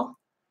hassle.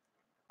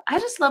 I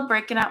just love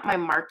breaking out my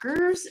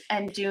markers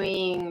and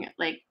doing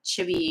like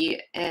chibi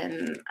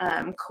and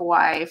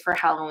kawaii for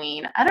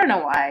Halloween. I don't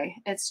know why.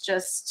 It's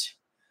just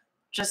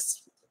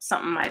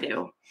something I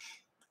do.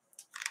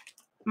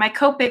 My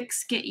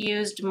Copics get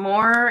used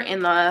more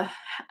in the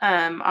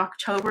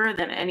October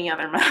than any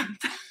other month.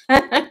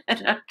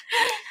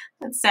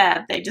 That's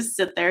sad. They just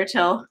sit there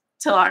till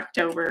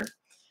October.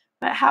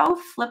 But how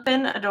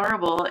flippin'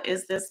 adorable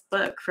is this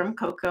book from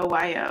Coco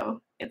Wyo?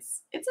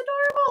 It's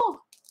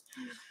adorable.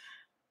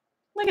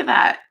 Look at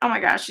that. Oh my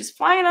gosh, she's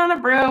flying on a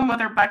broom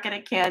with her bucket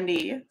of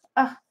candy.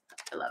 Oh,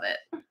 I love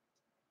it.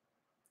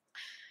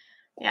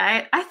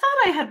 Yeah, I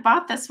thought I had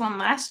bought this one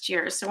last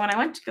year. So when I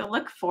went to go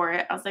look for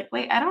it, I was like,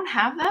 wait, I don't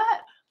have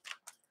that?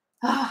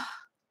 Oh,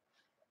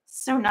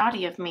 so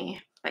naughty of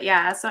me. But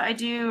yeah, so I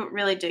do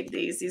really dig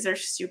these. These are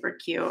super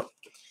cute.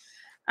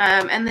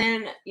 And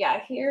then,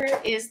 yeah, here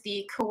is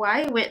the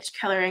Kawaii Witch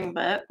coloring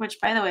book, which,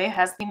 by the way,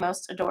 has the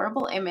most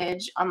adorable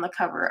image on the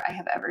cover I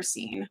have ever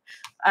seen.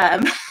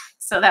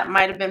 So that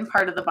might have been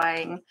part of the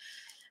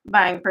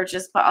buying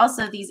purchase, but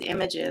also these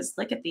images.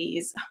 Look at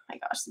these. Oh my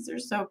gosh, these are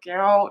so cute.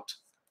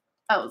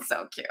 Oh,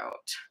 so cute.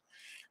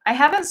 I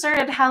haven't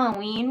started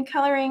Halloween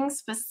coloring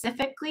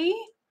specifically,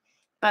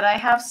 but I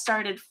have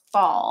started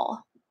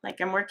fall.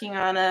 Like I'm working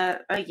on a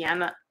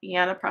Yana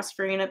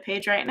Prosperina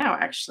page right now,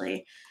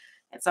 actually.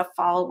 It's a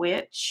fall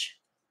witch.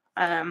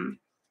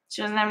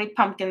 She doesn't have any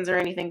pumpkins or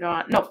anything going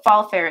on. No,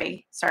 fall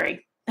fairy.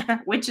 Sorry.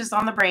 Witches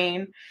on the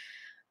brain.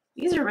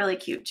 These are really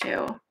cute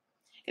too.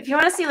 If you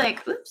want to see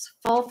like,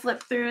 full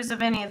flip throughs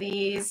of any of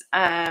these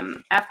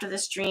after the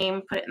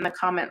stream, put it in the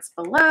comments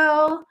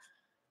below.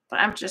 But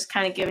I'm just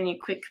kind of giving you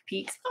quick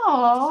peeks.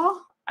 Oh,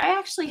 I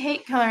actually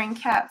hate coloring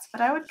cats, but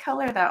I would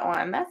color that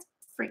one. That's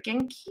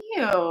freaking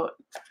cute.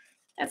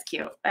 That's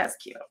cute. That's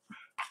cute.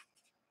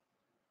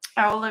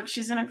 Oh, look,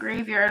 she's in a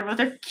graveyard with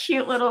her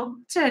cute little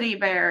teddy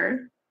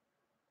bear.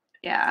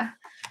 Yeah.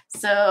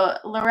 So,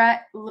 Liza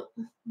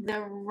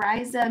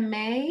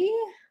May.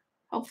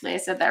 Hopefully I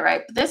said that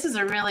right. But this is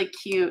a really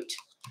cute.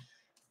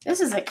 This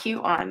is a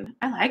cute one.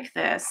 I like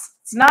this.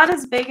 It's not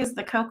as big as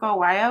the Coco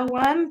Wyo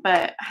one,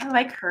 but I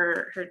like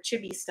her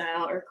chibi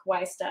style or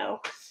kawaii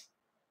style.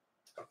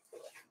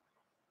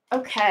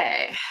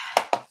 Okay.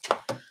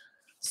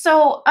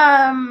 So,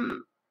 I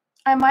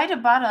might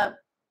have bought a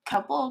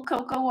couple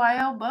Coco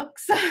Wyo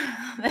books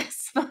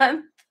this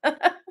month.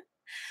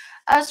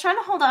 I was trying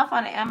to hold off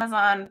on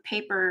Amazon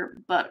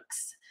paper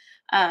books,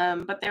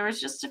 but there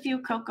was just a few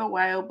Coco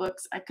Wyo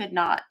books I could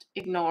not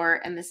ignore,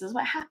 and this is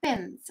what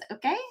happens,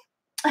 okay?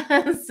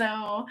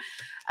 So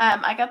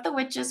I got the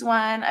Witches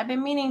one. I've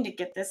been meaning to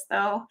get this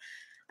though,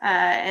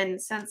 and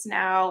since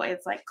now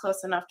it's like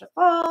close enough to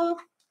fall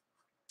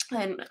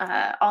and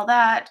all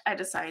that, I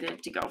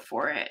decided to go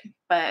for it.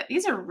 But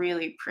these are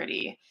really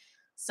pretty.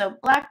 So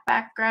black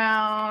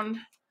background.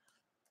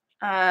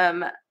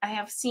 I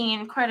have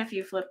seen quite a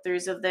few flip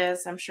throughs of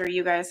this. I'm sure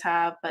you guys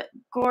have, but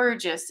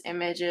gorgeous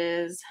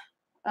images.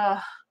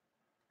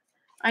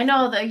 I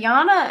know the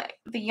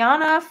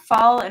Yana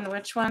fall and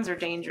witch ones are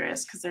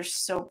dangerous because they're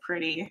so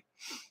pretty.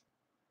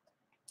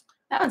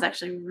 That one's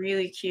actually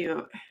really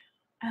cute.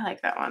 I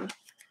like that one.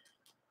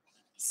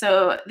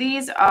 So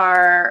these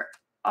are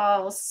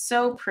all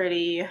so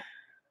pretty.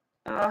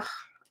 Ugh,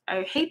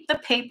 I hate the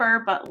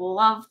paper, but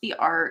love the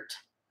art.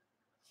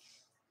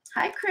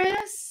 Hi,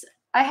 Chris.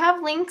 I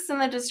have links in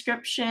the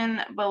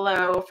description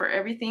below for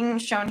everything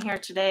shown here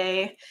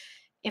today.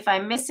 If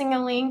I'm missing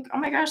a link, oh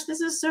my gosh, this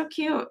is so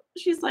cute.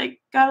 She's like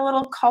got a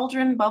little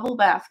cauldron bubble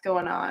bath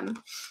going on.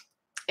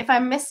 If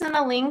I'm missing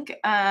a link,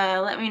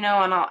 let me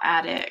know and I'll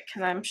add it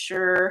because I'm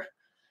sure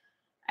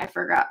I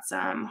forgot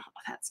some.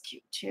 Oh, that's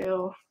cute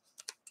too.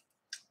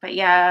 But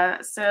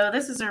yeah, so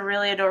this is a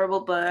really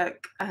adorable book.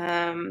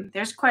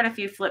 There's quite a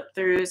few flip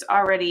throughs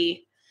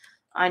already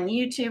on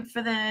YouTube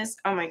for this.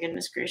 Oh my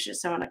goodness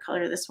gracious, I want to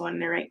color this one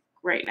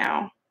right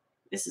now.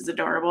 This is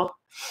adorable.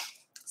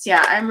 So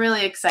yeah, I'm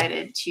really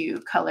excited to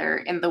color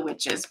in the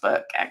Witches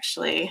book,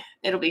 actually.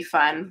 It'll be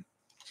fun.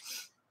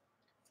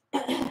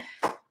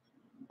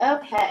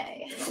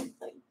 Okay,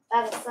 put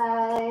that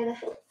aside.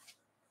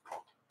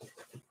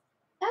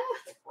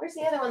 Where's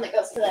the other one that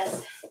goes to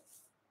this?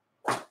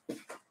 Oh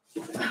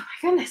my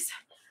goodness.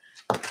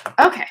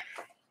 Okay.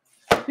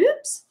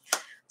 Oops.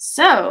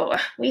 So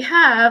we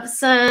have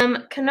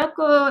some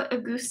Kanoko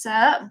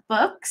Agusa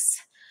books.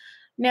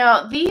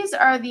 Now, these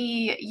are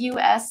the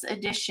US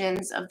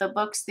editions of the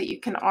books that you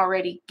can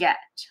already get.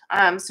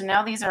 So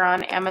now these are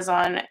on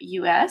Amazon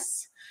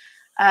US.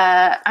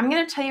 I'm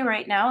going to tell you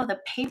right now, the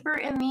paper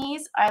in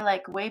these I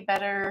like way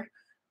better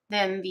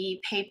than the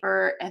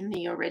paper and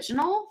the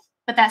original,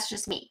 but that's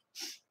just me.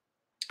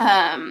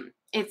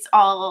 It's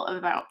all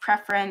about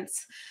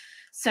preference.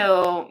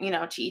 So, you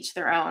know, to each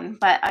their own.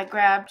 But I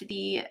grabbed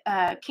the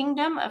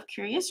Kingdom of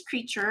Curious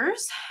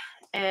Creatures,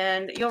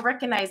 and you'll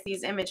recognize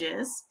these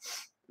images,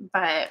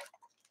 but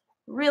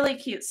really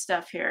cute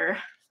stuff here.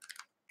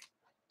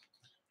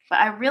 But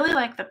I really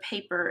like the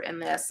paper in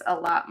this a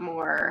lot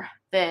more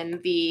than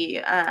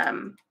the,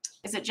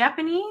 is it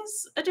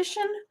Japanese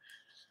edition?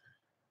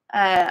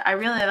 I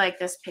really like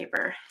this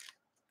paper.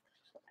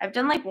 I've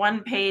done like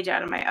one page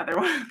out of my other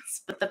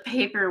ones, but the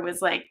paper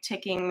was like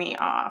ticking me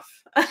off.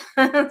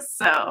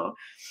 So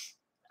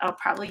I'll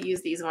probably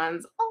use these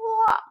ones a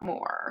lot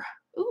more.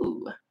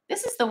 Ooh,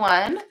 this is the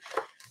one.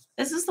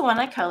 This is the one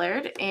I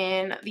colored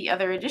in the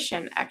other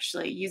edition,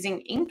 actually, using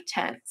ink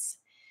tints.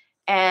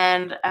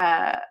 And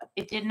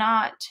it did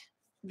not,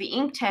 the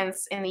ink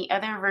tints in the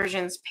other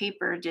version's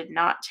paper did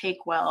not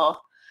take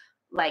well,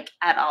 like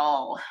at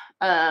all.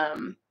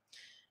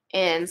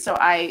 And so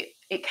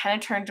it kind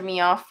of turned me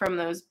off from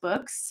those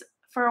books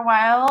for a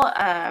while.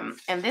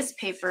 And this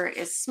paper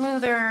is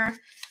smoother.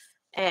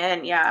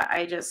 And yeah,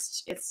 I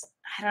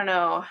don't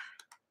know.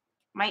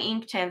 My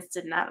ink tints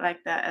did not like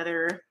that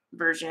other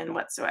version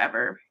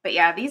whatsoever. But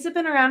yeah, these have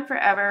been around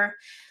forever.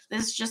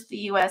 This is just the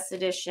US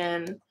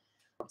edition.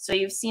 So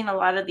you've seen a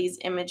lot of these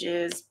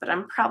images, but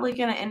I'm probably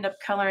going to end up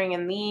coloring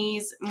in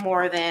these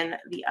more than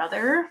the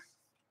other.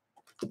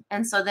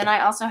 And so then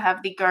I also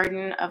have the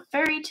Garden of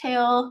Fairy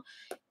Tale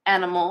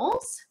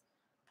Animals.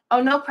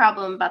 Oh, no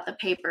problem about the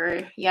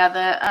paper. Yeah,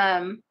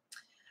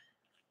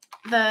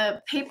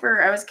 the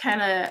paper, I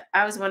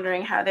was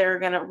wondering how they were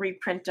going to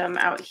reprint them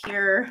out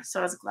here. So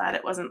I was glad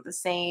it wasn't the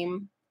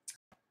same.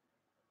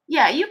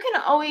 Yeah, you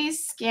can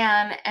always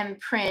scan and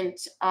print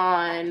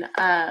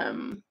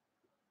on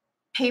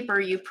paper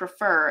you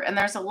prefer. And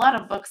there's a lot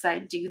of books I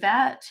do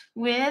that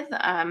with,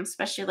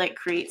 especially like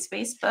Create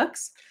Space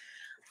books.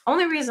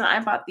 Only reason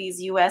I bought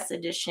these US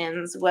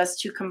editions was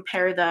to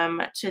compare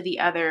them to the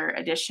other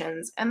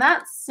editions. And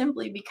that's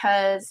simply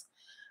because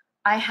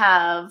I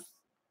have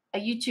a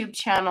YouTube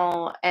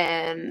channel,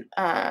 and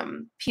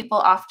people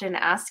often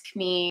ask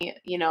me,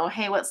 you know,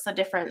 hey, what's the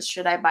difference?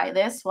 Should I buy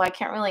this? Well, I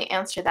can't really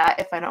answer that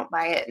if I don't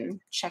buy it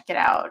and check it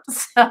out.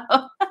 So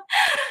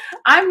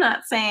I'm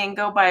not saying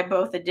go buy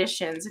both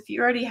editions. If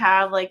you already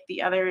have like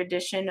the other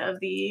edition of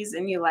these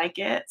and you like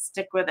it,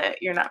 stick with it.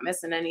 You're not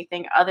missing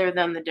anything other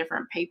than the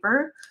different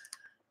paper.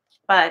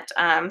 But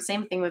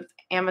same thing with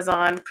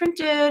Amazon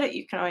printed.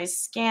 You can always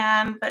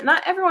scan, but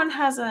not everyone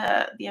has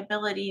the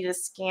ability to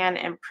scan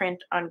and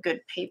print on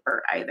good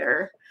paper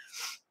either.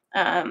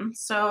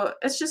 So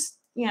it's just,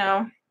 you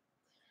know,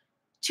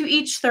 to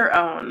each their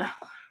own.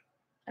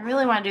 I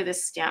really want to do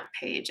this stamp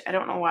page. I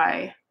don't know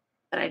why,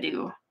 but I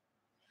do.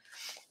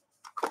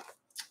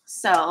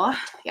 So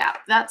yeah,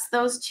 that's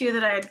those two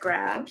that I had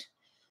grabbed.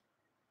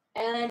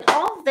 And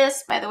all of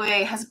this, by the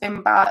way, has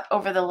been bought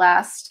over the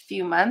last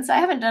few months. I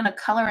haven't done a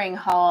coloring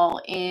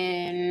haul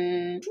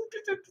in,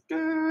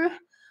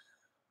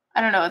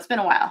 I don't know, it's been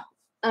a while.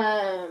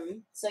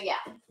 So yeah.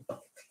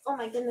 Oh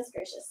my goodness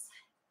gracious.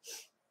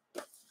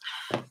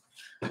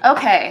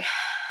 Okay.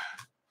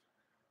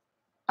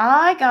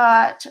 I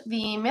got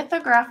the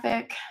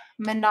Mythographic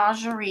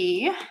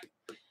Menagerie.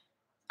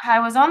 I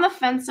was on the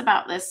fence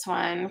about this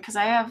one because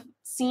I have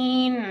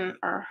seen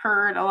or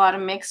heard a lot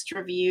of mixed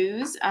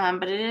reviews,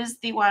 but it is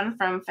the one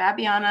from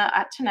Fabiana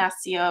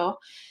Attanasio,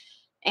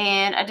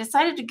 and I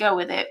decided to go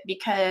with it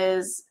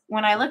because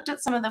when I looked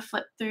at some of the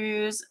flip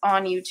throughs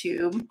on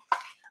YouTube,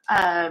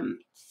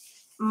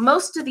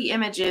 most of the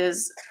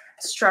images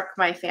struck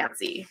my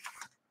fancy.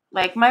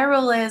 Like, my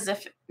rule is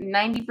if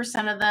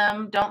 90% of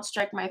them don't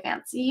strike my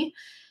fancy,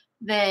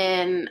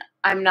 then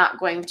I'm not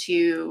going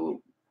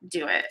to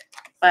do it.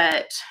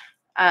 But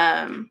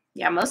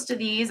yeah, most of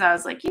these I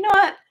was like, you know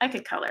what, I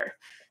could color.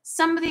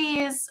 Some of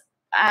these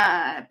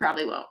I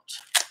probably won't,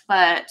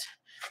 but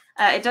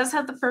it does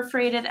have the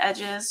perforated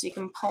edges, so you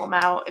can pull them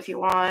out if you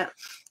want.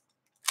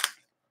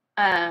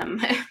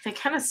 They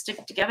kind of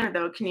stick together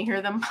though. Can you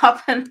hear them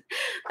popping?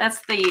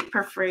 That's the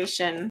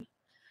perforation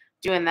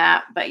doing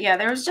that. But yeah,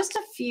 there was just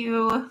a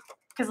few,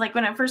 because like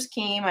when it first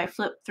came, I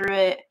flipped through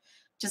it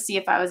to see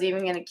if I was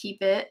even going to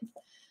keep it.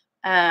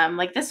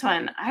 Like this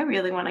one, I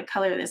really want to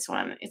color this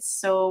one. It's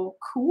so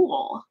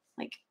cool.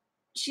 Like,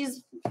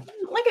 she's,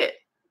 look at it,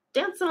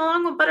 dancing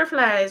along with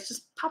butterflies,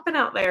 just popping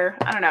out there.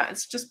 I don't know.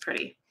 It's just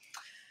pretty.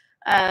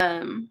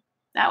 That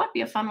would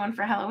be a fun one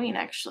for Halloween,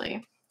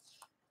 actually.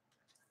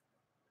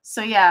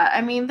 So yeah,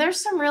 I mean,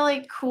 there's some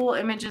really cool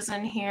images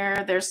in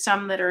here. There's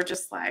some that are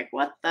just like,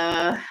 what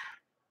the?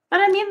 But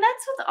I mean,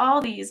 that's with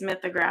all these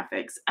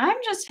mythographics. I'm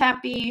just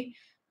happy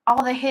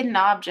all the hidden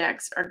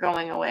objects are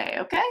going away,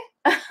 okay?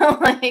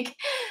 Like,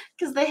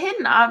 because the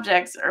hidden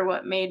objects are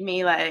what made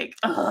me like,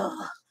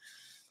 ugh.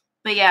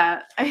 But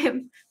yeah,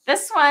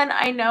 this one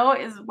I know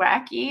is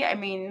wacky. I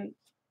mean,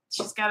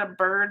 she's got a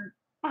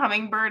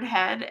hummingbird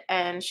head,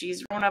 and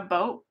she's rowing a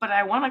boat, but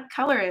I want to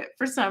color it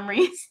for some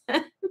reason.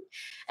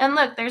 And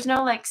look, there's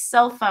no like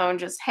cell phone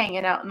just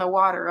hanging out in the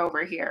water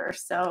over here.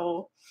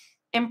 So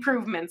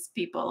improvements,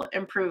 people,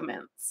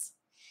 improvements.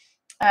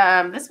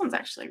 This one's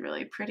actually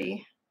really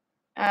pretty.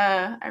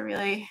 I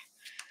really,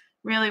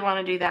 really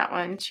want to do that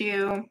one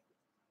too.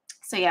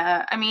 So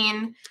yeah, I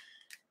mean,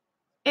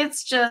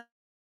 it's just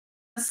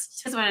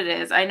is what it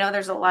is. I know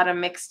there's a lot of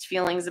mixed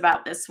feelings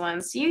about this one.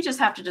 So you just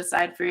have to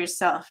decide for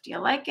yourself. Do you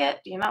like it?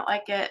 Do you not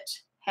like it?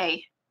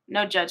 Hey,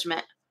 no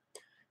judgment.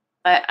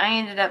 But I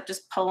ended up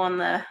just pulling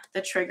the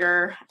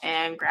trigger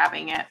and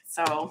grabbing it.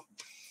 So,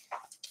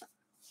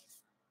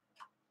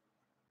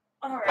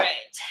 all right.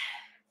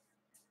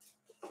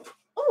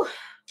 Ooh,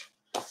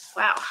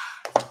 wow.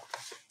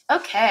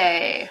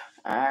 Okay,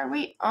 are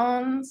we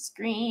on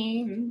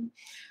screen?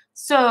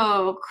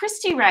 So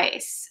Christy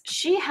Rice,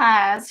 she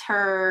has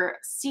her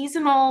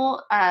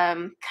seasonal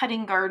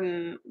cutting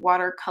garden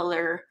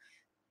watercolor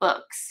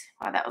books.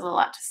 Wow, that was a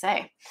lot to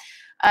say.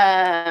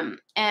 And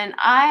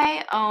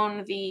I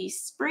own the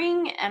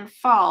spring and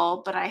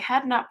fall, but I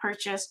had not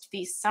purchased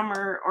the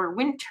summer or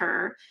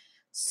winter.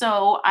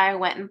 So I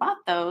went and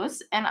bought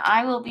those, and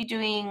I will be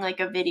doing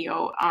like a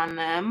video on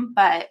them,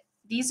 but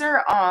these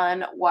are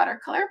on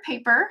watercolor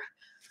paper.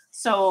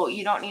 So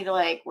you don't need to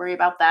like worry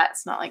about that.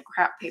 It's not like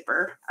crap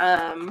paper.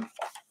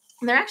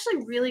 They're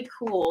actually really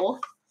cool.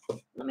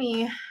 Let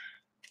me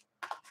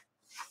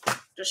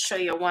just show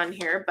you one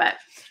here. But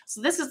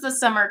so this is the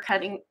summer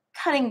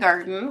cutting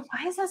garden.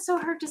 Why is that so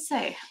hard to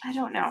say? I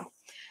don't know.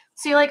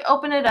 So you like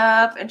open it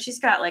up, and she's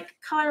got like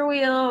color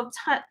wheel,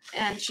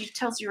 and she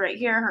tells you right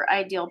here her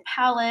ideal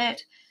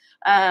palette.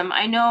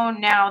 I know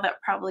now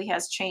that probably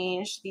has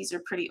changed. These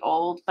are pretty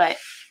old, but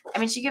I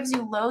mean, she gives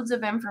you loads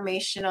of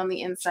information on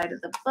the inside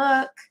of the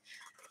book.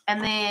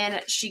 And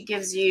then she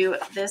gives you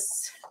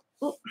this.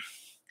 Ooh,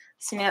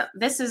 so now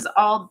this is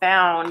all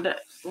bound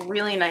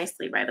really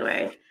nicely, by the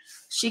way.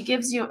 She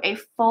gives you a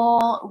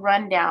full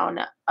rundown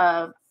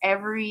of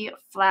every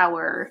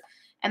flower.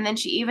 And then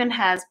she even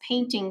has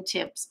painting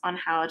tips on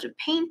how to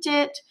paint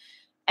it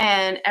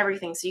and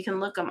everything. So you can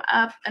look them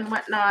up and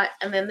whatnot.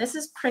 And then this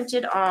is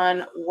printed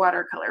on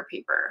watercolor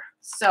paper.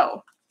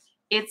 So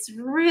it's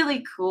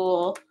really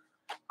cool.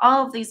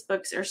 All of these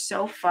books are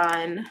so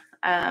fun.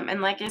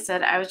 And like I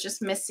said, I was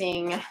just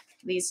missing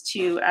these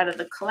two out of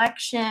the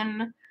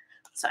collection.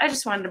 So I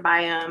just wanted to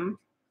buy them.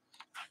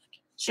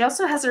 She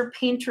also has her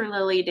Painter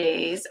Lily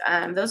Days.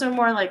 Those are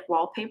more like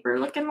wallpaper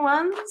looking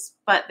ones,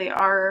 but they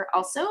are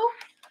also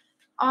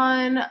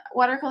on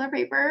watercolor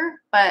paper.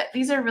 But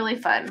these are really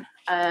fun.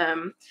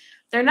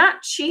 They're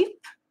not cheap,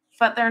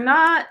 but they're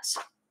not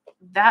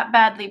that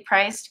badly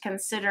priced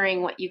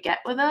considering what you get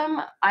with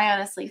them. I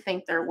honestly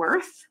think they're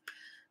worth.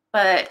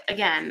 But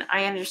again,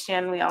 I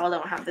understand we all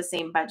don't have the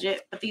same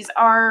budget, but these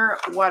are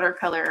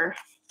watercolor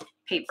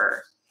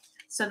paper.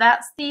 So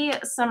that's the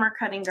summer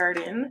cutting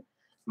garden.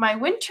 My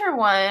winter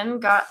one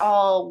got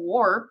all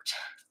warped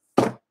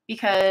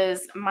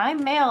because my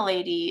mail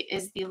lady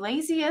is the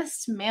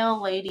laziest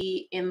mail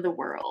lady in the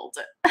world.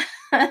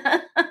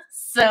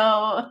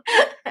 So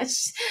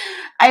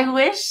I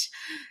wish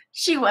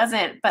she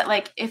wasn't, but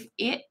like if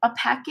a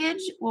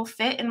package will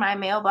fit in my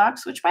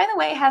mailbox, which by the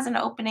way has an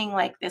opening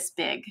like this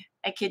big,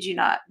 I kid you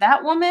not,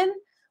 that woman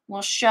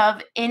will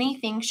shove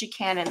anything she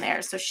can in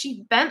there. So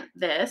she bent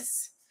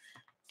this,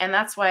 and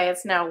that's why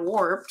it's now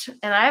warped.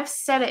 And I've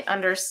set it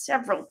under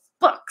several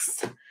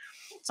books.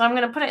 So I'm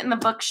going to put it in the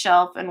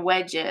bookshelf and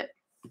wedge it.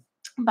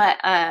 But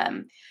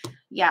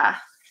yeah,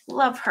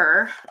 love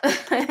her.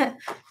 And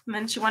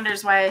then she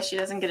wonders why she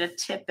doesn't get a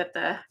tip at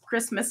the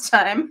Christmas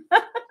time.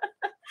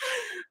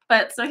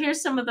 But so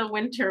here's some of the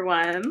winter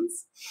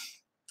ones.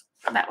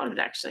 That one would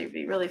actually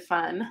be really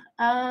fun.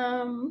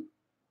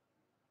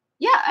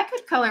 Yeah, I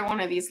could color one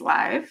of these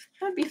live.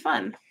 That'd be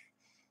fun.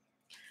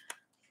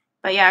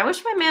 But yeah, I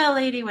wish my mail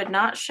lady would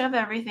not shove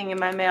everything in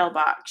my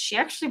mailbox. She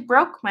actually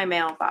broke my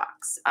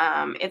mailbox.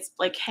 It's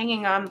like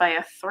hanging on by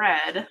a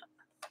thread.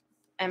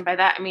 And by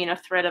that, I mean a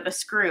thread of a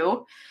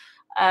screw.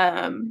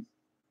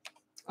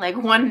 Like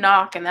one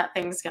knock and that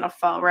thing's going to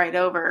fall right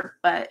over.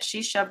 But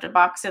she shoved a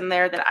box in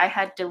there that I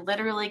had to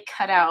literally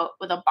cut out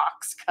with a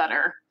box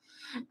cutter.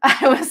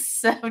 I was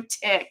so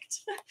ticked.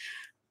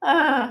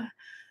 I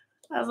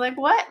was like,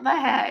 what the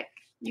heck?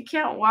 You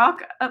can't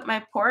walk up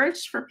my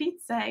porch for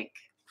Pete's sake.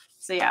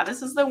 So yeah,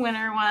 this is the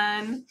winter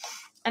one.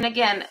 And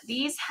again,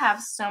 these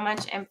have so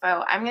much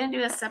info. I'm going to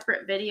do a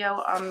separate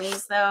video on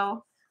these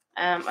though.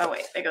 Oh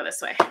wait, they go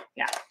this way.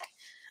 Yeah.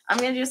 I'm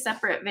going to do a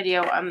separate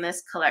video on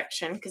this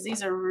collection because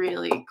these are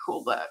really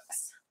cool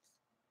books.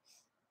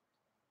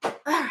 All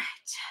right.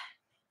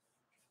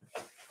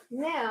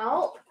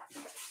 Now,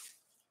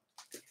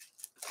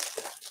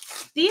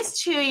 these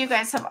two you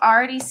guys have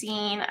already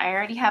seen. I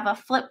already have a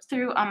flip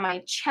through on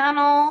my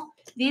channel.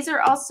 These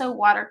are also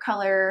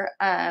watercolor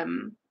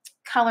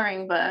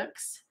coloring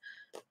books.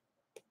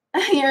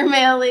 Your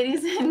mail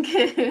ladies in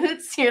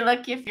cahoots. You're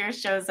lucky if yours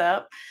shows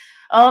up.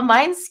 Oh,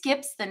 mine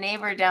skips the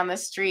neighbor down the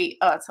street.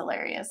 Oh, it's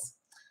hilarious.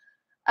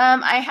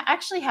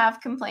 Actually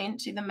have complained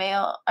to the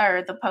mail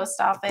or the post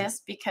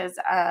office because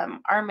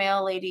our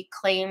mail lady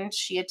claimed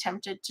she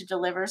attempted to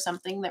deliver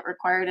something that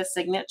required a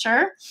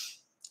signature.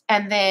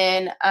 And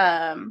then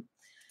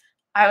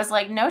I was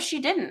like, no, she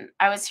didn't.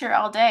 I was here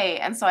all day.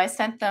 And so I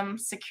sent them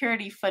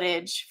security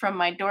footage from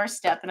my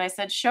doorstep and I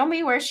said, show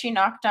me where she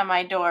knocked on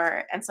my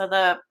door. And so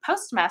the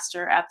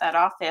postmaster at that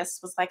office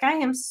was like, I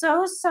am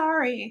so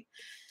sorry.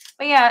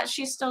 But yeah,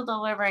 she's still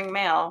delivering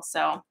mail.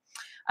 So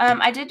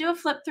I did do a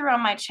flip through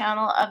on my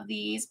channel of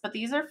these, but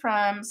these are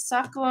from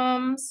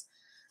Succulums.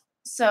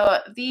 So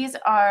these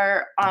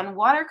are on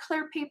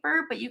watercolor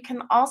paper, but you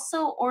can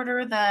also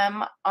order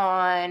them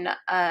on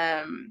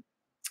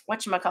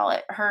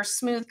whatchamacallit, her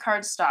smooth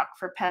cardstock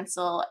for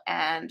pencil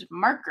and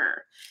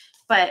marker.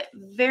 But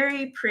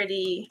very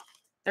pretty.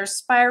 They're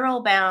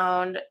spiral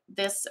bound.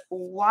 This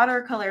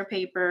watercolor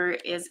paper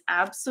is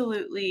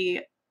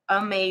absolutely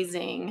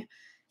amazing.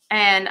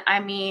 And I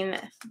mean,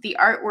 the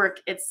artwork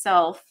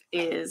itself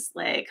is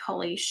like,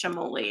 holy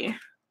shamoly.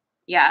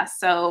 Yeah,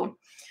 so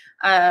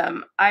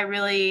I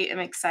really am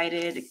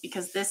excited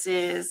because this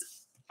is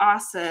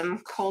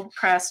awesome cold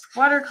pressed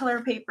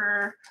watercolor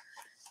paper.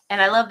 And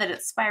I love that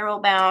it's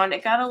spiral bound.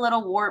 It got a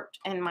little warped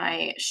in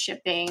my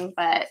shipping,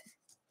 but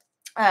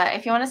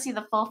if you want to see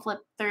the full flip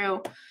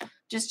through,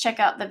 just check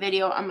out the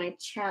video on my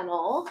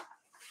channel.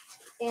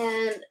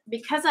 And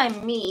because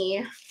I'm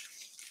me,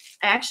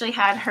 I actually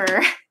had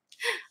her,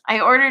 I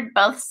ordered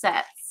both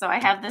sets. So I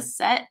have this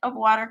set of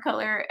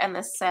watercolor and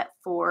this set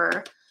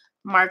for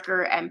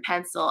marker and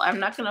pencil. I'm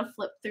not going to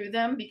flip through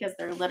them because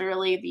they're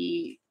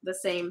literally the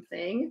same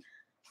thing.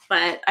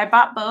 But I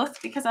bought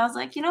both because I was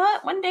like, you know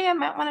what? One day I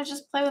might want to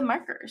just play with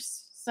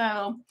markers.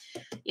 So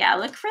yeah,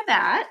 look for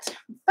that.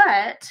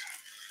 But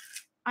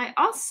I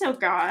also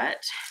got,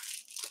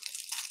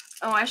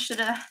 oh, I should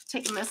have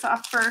taken this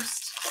off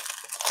first.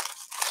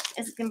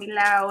 It's going to be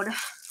loud.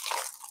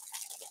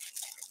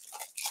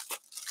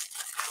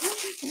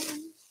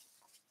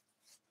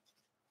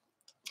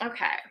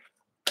 Okay.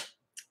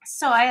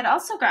 So I had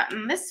also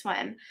gotten this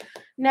one.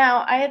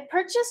 Now, I had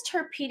purchased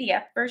her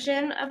PDF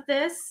version of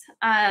this,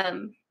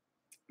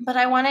 but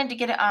I wanted to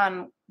get it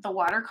on the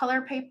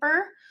watercolor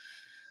paper.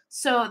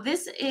 So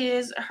this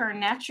is her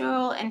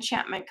Natural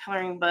Enchantment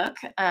coloring book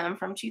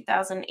from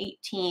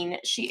 2018.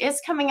 She is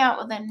coming out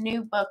with a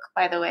new book,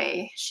 by the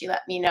way. She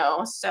let me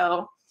know,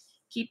 so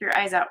keep your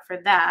eyes out for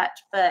that.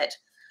 But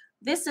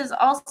this is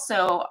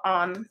also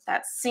on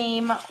that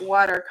same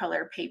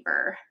watercolor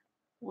paper.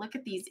 Look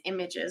at these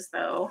images,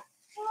 though.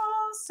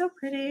 Oh, so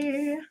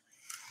pretty.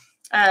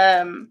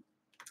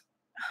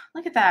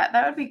 Look at that.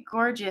 That would be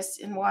gorgeous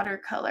in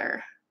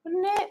watercolor,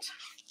 wouldn't it?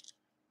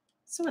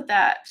 So with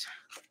that,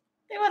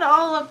 they would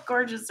all look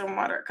gorgeous in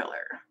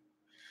watercolor.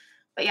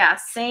 But yeah,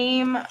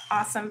 same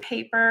awesome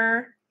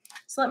paper.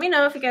 So let me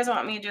know if you guys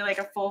want me to do like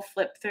a full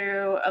flip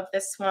through of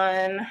this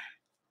one.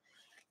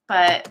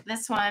 But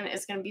this one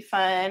is going to be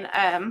fun.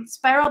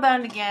 Spiral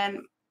bound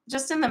again.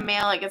 Just in the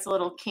mail, it gets a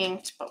little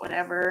kinked, but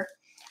whatever.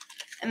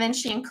 And then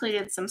she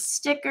included some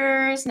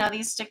stickers. Now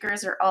these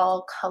stickers are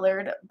all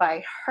colored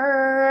by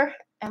her.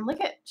 And look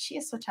at, she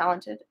is so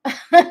talented.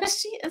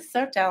 She is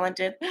so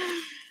talented.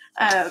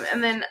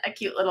 And then a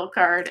cute little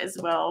card as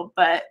well.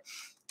 But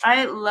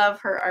I love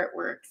her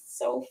artwork.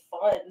 So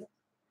fun.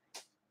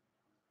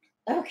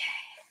 Okay.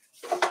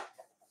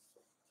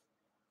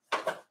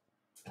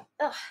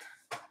 Ugh.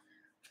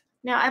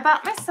 Now I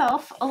bought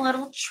myself a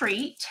little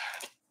treat.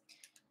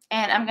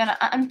 And I'm going to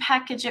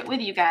unpackage it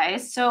with you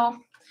guys. So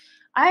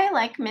I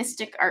like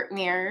Mystic Art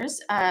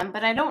Mirrors,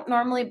 but I don't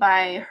normally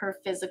buy her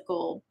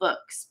physical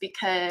books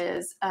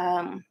because,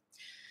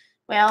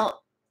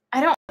 well,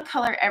 I don't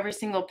color every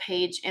single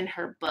page in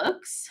her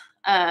books.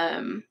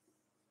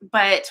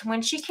 But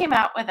when she came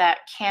out with that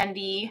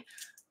candy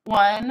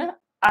one,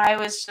 I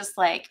was just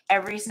like,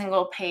 every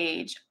single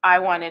page I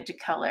wanted to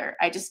color.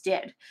 I just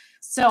did.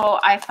 So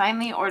I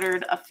finally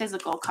ordered a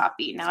physical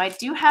copy. Now I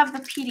do have the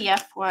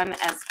PDF one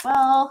as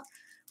well,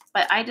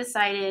 but I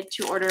decided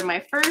to order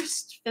my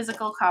first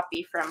physical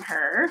copy from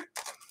her.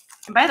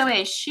 And by the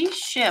way, she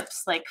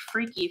ships like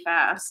freaky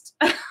fast.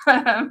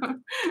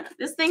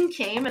 This thing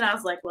came and I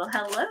was like, well,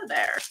 hello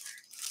there.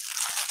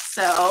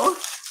 So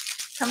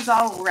comes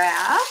all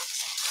wrapped.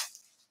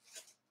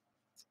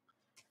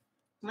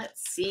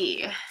 Let's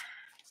see.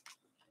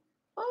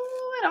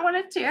 Oh, I don't want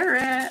to tear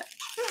it.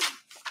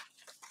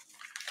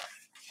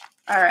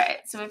 All right,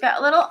 so we've got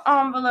a little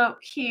envelope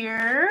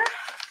here.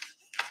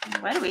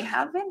 What do we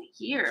have in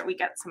here? We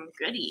got some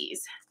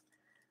goodies.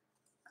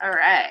 All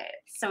right,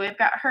 so we've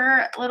got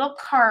her little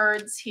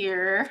cards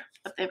here,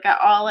 but they've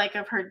got all like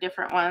of her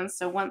different ones.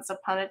 So Once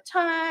Upon a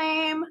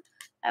Time,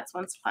 that's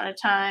Once Upon a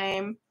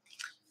Time.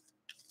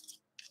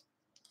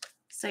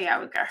 So yeah,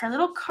 we've got her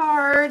little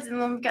cards, and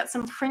then we've got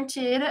some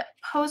printed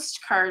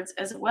postcards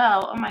as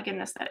well. Oh my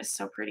goodness, that is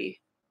so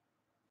pretty.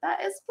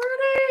 That is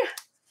pretty.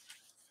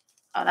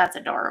 Oh, that's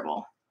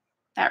adorable.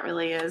 That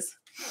really is.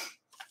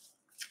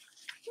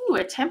 Ooh,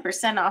 a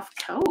 10% off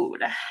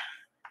code.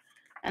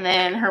 And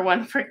then her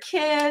one for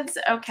kids.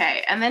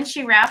 Okay, and then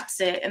she wraps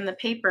it in the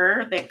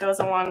paper that goes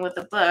along with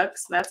the book,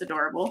 so that's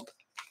adorable.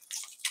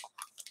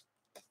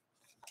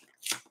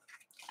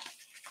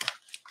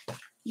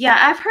 Yeah,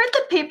 I've heard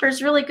the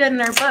paper's really good in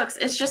their books.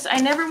 It's just I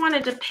never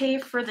wanted to pay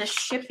for the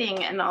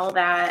shipping and all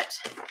that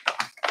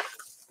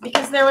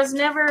because there was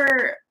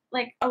never,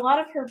 like, a lot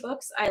of her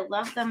books, I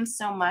love them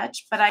so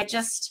much, but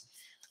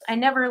I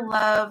never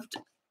loved,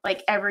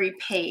 like, every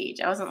page.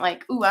 I wasn't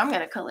like, ooh, I'm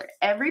going to color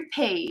every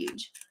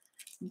page.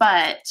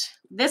 But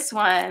this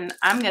one,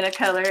 I'm going to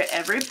color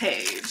every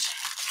page.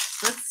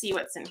 Let's see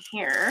what's in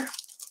here.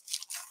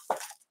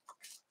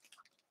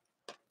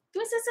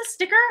 Is this a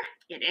sticker?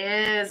 It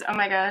is. Oh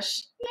my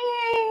gosh.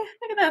 Yay.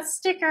 Look at that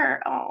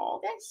sticker. Oh,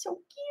 that's so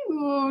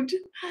cute.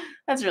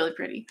 That's really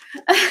pretty.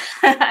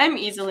 I'm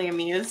easily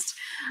amused.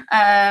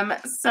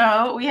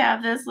 So we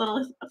have this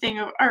little thing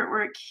of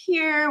artwork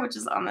here, which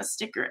is on the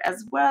sticker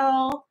as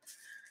well.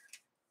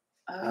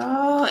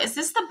 Oh, is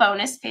this the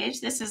bonus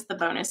page? This is the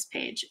bonus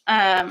page.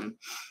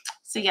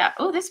 So yeah.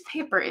 Oh, this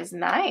paper is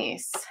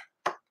nice.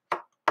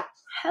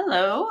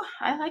 Hello.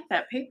 I like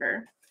that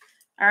paper.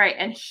 All right,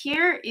 and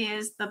here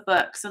is the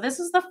book. So this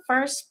is the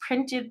first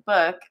printed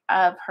book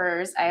of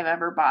hers I've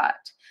ever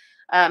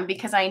bought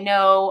because I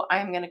know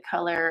I'm going to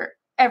color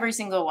every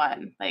single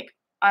one. Like,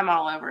 I'm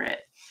all over it.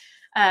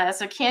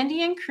 So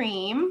Candy and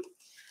Cream.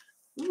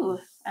 Ooh,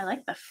 I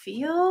like the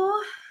feel.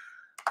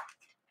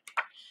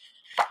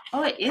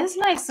 Oh, it is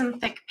nice and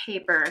thick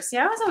paper. See,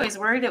 I was always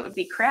worried it would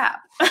be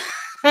crap.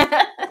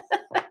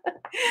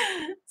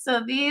 So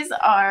these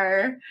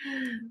are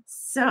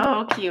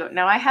so cute.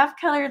 Now I have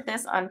colored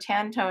this on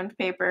tan toned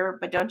paper,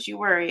 but don't you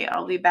worry,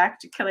 I'll be back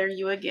to color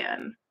you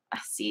again.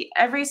 See,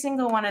 every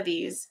single one of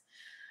these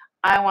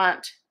I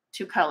want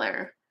to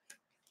color.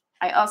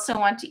 I also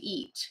want to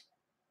eat.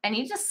 I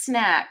need to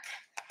snack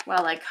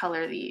while I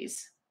color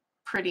these,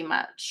 pretty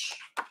much,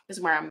 is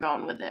where I'm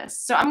going with this.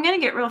 So I'm going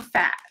to get real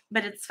fat,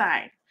 but it's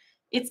fine.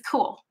 It's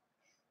cool.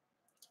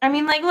 I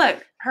mean, like,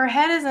 look, her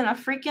head is in a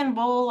freaking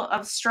bowl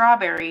of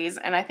strawberries,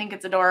 and I think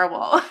it's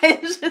adorable.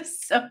 It's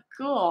just so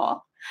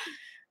cool.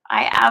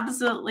 I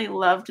absolutely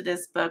loved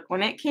this book.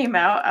 When it came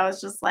out, I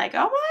was just like,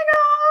 oh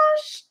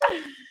my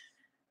gosh.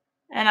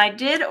 And I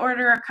did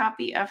order a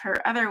copy of her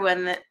other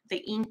one,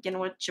 the ink and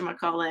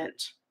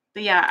whatchamacallit.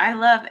 But yeah, I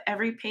love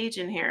every page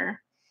in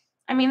here.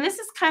 I mean, this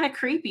is kind of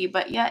creepy,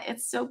 but yeah,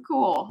 it's so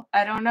cool.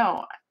 I don't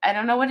know. I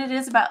don't know what it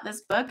is about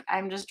this book.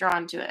 I'm just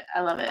drawn to it. I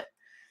love it.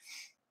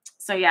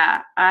 So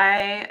yeah,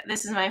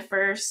 this is my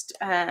first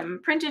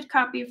printed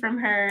copy from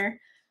her,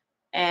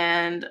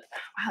 and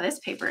wow, this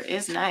paper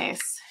is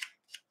nice.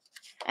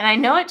 And I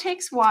know it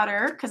takes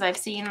water because I've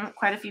seen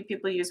quite a few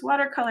people use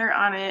watercolor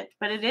on it,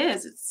 but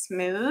it's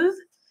smooth,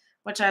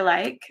 which I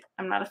like.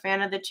 I'm not a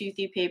fan of the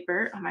toothy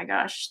paper. Oh my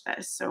gosh, that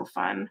is so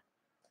fun.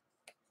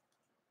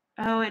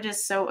 Oh, it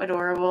is so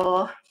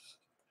adorable.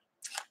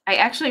 I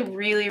actually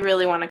really,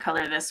 really want to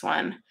color this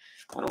one.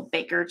 Little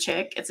baker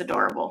chick. It's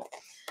adorable.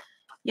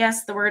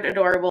 Yes, the word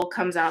adorable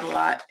comes out a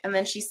lot. And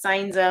then she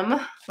signs them,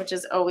 which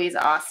is always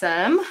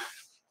awesome.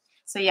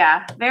 So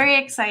yeah, very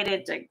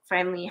excited to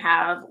finally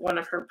have one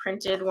of her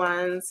printed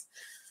ones.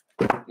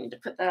 I need to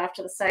put that off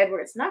to the side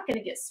where it's not going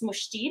to get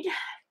smushed.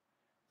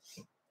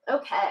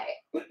 Okay.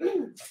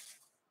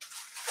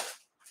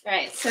 All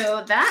right,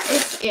 so that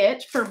is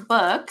it for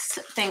books,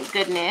 thank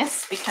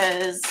goodness,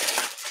 because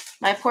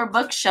my poor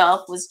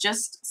bookshelf was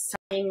just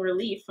sighing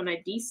relief when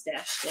I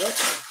destashed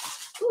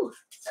it. Ooh,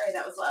 sorry,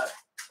 that was loud.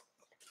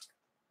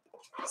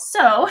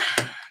 So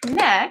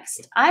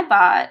next, I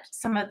bought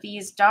some of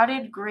these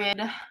dotted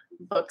grid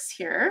books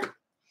here.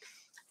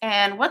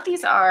 And what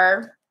these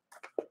are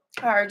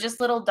just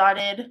little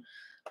dotted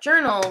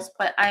journals,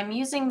 but I'm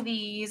using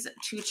these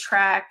to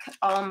track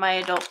all my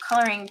adult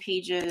coloring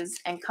pages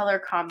and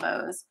color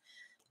combos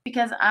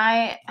because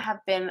I have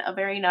been a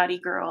very naughty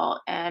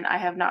girl and I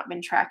have not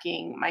been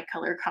tracking my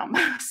color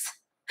combos.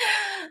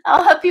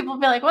 I'll have people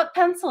be like, what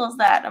pencil is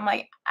that? I'm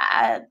like,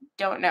 I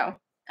don't know.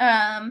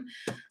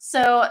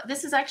 So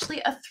this is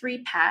actually a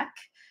 3-pack.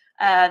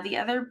 The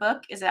other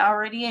book is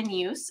already in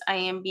use. I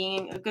am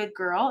being a good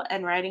girl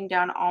and writing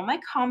down all my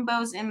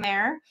combos in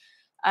there,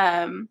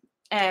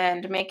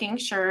 and making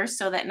sure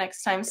so that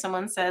next time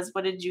someone says,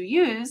 what did you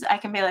use? I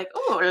can be like,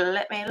 oh,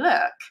 let me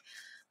look.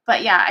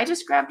 But yeah, I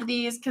just grabbed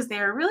these because they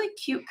are really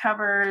cute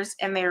covers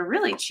and they're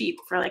really cheap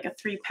for like a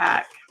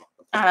 3-pack.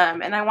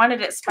 And I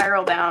wanted it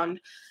spiral bound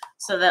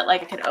so that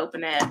like I could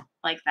open it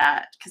like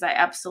that because I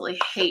absolutely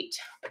hate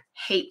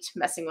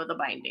messing with the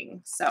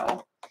binding.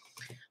 So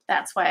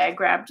that's why I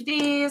grabbed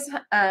these.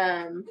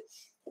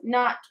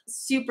 Not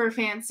super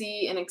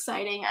fancy and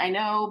exciting, I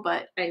know,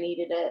 but I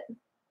needed it.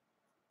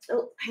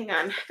 Oh, hang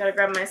on. Gotta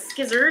grab my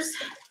scissors.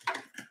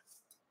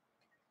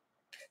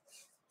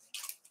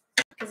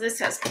 Because this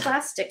has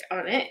plastic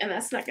on it, and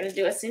that's not going to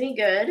do us any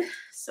good.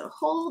 So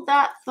hold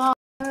that thought.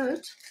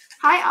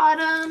 Hi,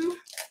 Autumn.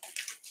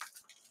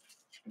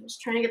 I'm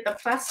just trying to get the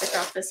plastic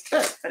off this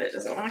book, but it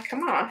doesn't want to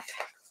come off.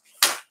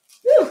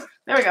 Whew,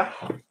 there we go.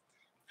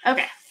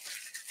 Okay.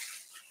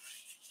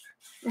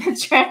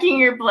 Tracking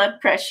your blood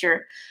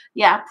pressure.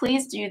 Yeah,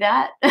 please do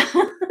that. All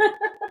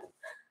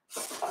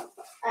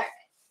right,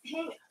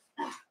 hang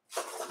on.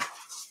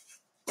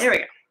 There we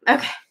go.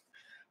 Okay.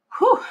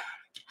 Whew.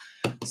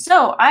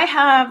 So I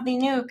have the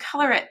new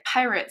Color It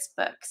Pirates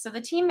book. So the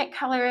team at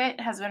Color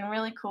It has been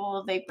really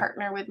cool. They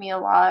partner with me a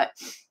lot.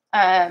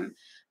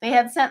 They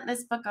had sent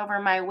this book over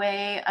my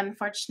way.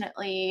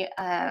 Unfortunately,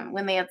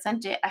 when they had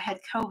sent it, I had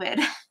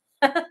COVID.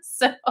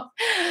 So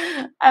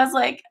I was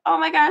like, oh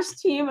my gosh,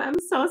 team, I'm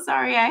so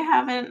sorry. I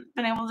haven't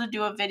been able to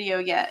do a video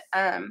yet.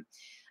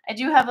 I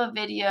do have a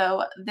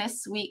video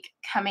this week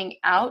coming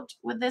out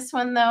with this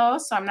one though,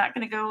 so I'm not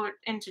going to go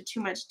into too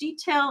much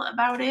detail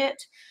about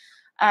it.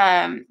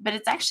 But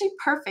it's actually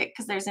perfect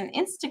because there's an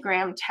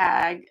Instagram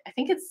tag. I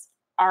think it's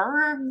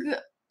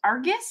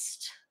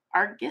Argist.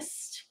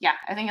 Yeah,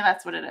 I think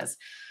that's what it is.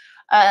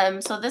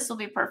 So this will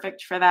be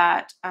perfect for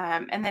that.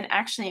 And then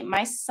actually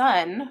my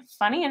son,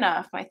 funny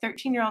enough, my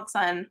 13-year-old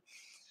son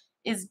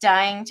is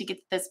dying to get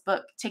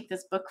take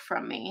this book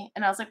from me.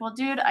 And I was like, well,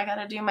 dude, I got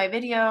to do my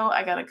video.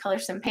 I got to color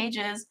some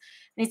pages.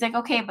 And he's like,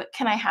 okay, but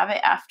can I have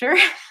it after?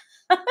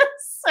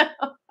 So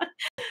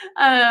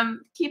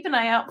keep an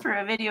eye out for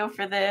a video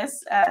for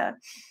this.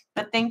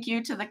 But thank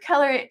you to the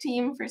Color It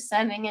team for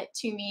sending it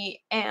to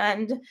me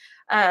and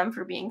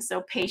for being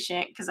so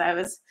patient because I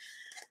was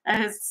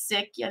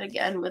sick yet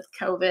again with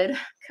COVID.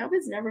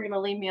 COVID's never going to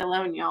leave me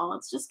alone, y'all.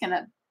 It's just going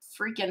to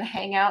freaking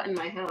hang out in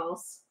my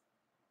house.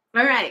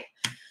 All right.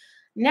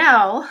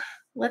 Now,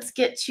 let's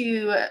get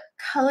to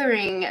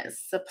coloring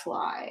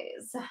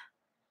supplies.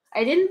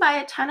 I didn't buy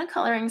a ton of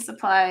coloring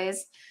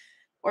supplies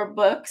or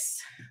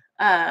books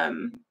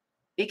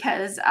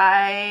because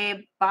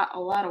I bought a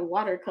lot of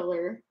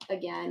watercolor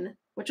again,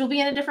 which will be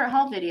in a different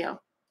haul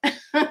video.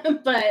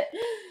 But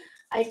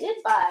I did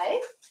buy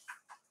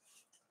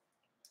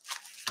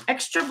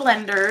extra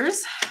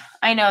blenders.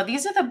 I know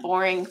these are the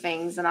boring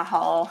things in a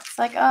haul. It's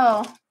like,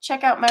 oh,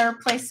 check out my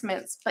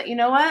replacements. But you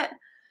know what?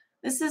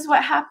 This is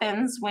what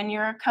happens when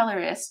you're a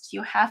colorist.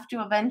 You have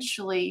to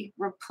eventually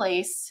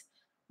replace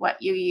what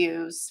you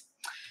use.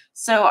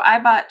 So I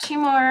bought 2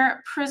 more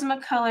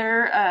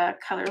Prismacolor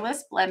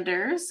colorless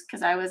blenders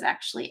because I was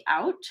actually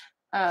out,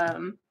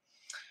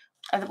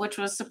 which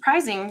was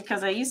surprising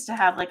because I used to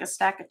have like a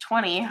stack of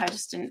 20. I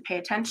just didn't pay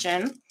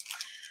attention.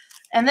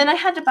 And then I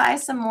had to buy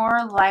some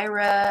more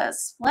Lyra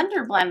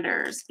Splendor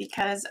blenders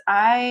because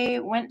I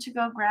went to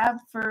go grab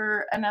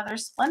for another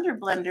Splendor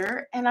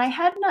blender and I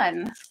had none.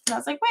 And I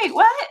was like, wait,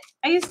 what?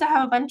 I used to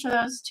have a bunch of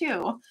those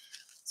too.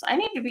 So I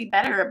need to be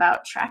better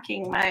about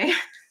tracking my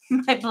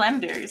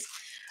blenders.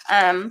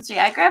 So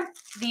yeah, I grabbed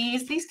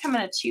these. These come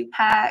in a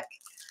 2-pack.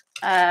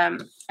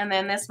 And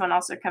then this one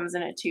also comes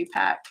in a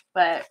 2-pack.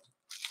 But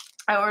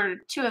I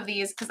ordered 2 of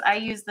these because I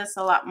use this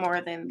a lot more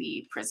than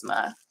the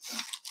Prisma.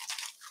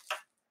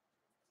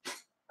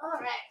 All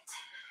right.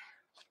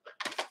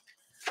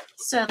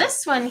 So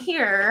this one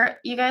here,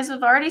 you guys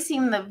have already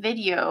seen the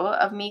video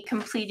of me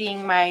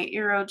completing my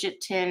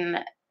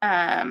Eurojitin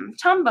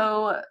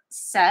Tombow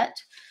set,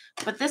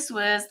 but this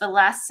was the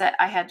last set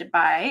I had to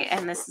buy,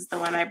 and this is the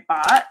one I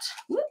bought.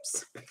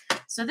 Whoops.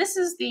 So this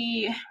is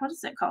the, what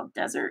is it called?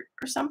 Desert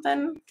or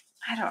something?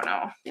 I don't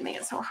know. They make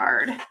it so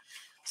hard.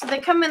 So they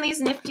come in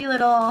these nifty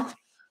little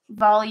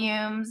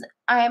volumes.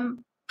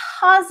 I'm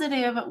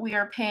positive we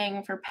are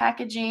paying for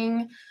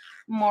packaging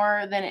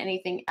more than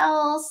anything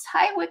else.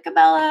 Hi,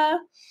 Wickabella.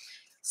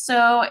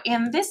 So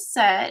in this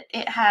set,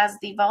 it has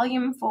the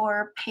Volume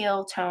 4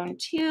 Pale Tone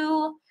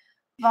 2,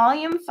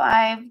 Volume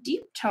 5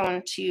 Deep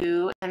Tone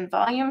 2, and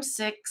Volume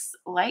 6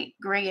 Light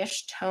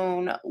Grayish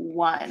Tone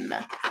 1.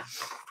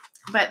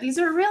 But these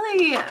are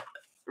really,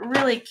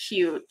 really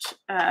cute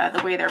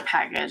the way they're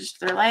packaged.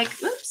 They're like,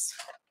 oops,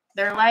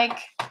 they're like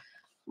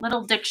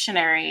little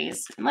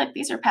dictionaries. And look,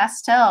 these are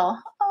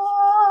pastel.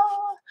 Oh.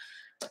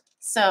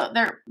 So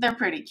they're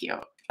pretty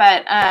cute.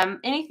 But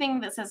anything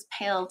that says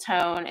pale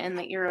tone in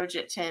the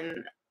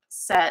Eurojitin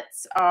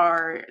sets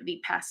are the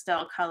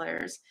pastel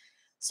colors.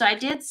 So I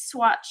did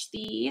swatch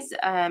these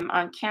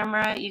on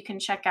camera. You can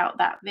check out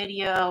that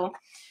video.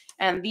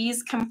 And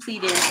these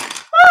completed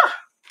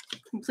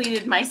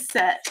my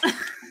set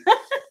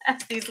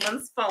as these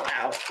ones fall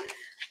out.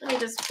 Let me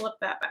just flip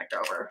that back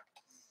over.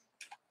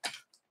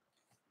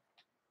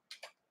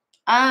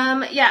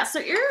 Yeah,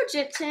 so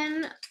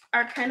Eurojitin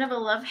are kind of a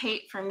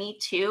love-hate for me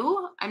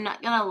too. I'm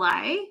not gonna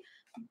lie,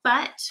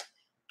 but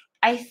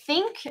I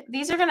think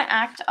these are gonna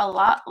act a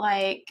lot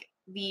like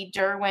the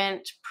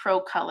Derwent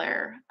Pro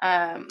Color.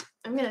 I'm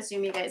gonna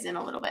zoom you guys in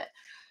a little bit.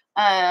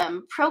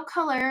 Pro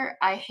Color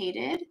I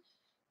hated,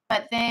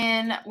 but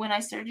then when I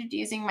started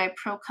using my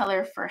Pro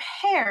Color for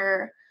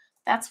hair,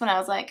 that's when I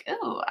was like,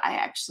 oh, I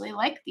actually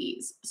like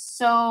these.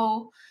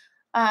 So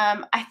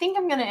I think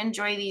I'm going to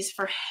enjoy these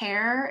for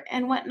hair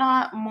and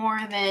whatnot more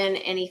than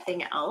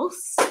anything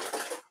else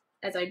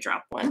as I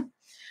drop one.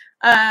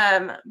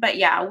 But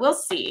yeah, we'll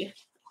see.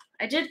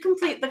 I did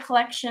complete the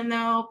collection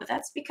though, but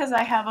that's because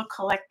I have a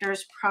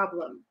collector's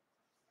problem.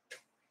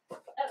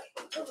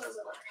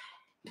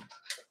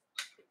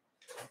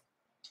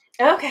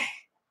 Okay.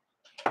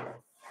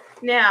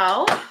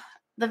 Now,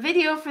 the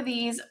video for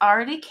these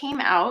already came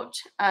out.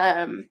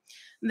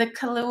 The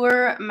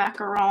Couleur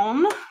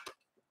Macaron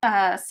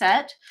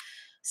set.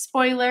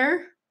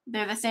 Spoiler,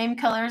 they're the same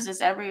colors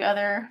as every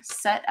other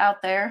set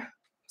out there.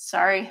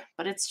 Sorry,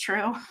 but it's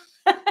true.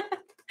 But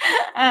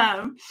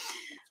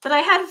I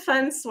had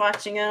fun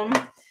swatching them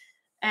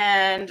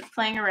and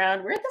playing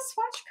around. Where'd the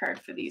swatch card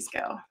for these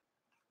go?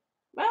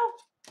 Well,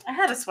 I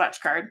had a swatch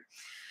card.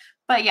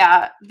 But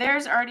yeah,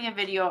 there's already a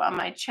video on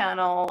my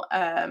channel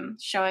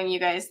showing you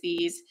guys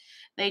these.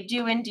 They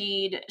do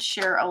indeed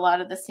share a lot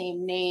of the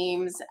same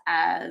names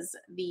as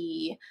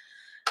the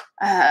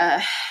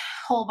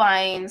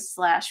Holbein /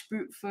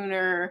 Brute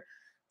Fooner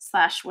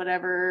 /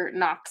 whatever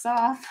knocks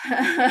off.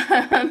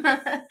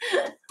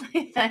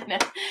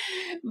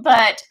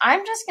 But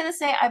I'm just going to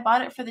say I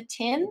bought it for the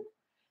tin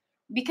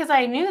because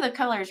I knew the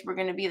colors were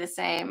going to be the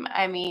same.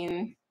 I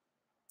mean,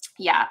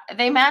 yeah,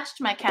 they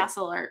matched my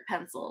Castle Art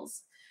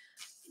pencils.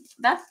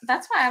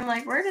 That's why I'm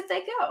like, where did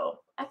they go?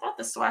 I thought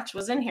the swatch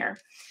was in here.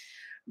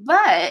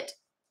 But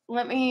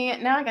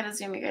now I got to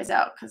zoom you guys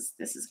out because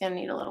this is going to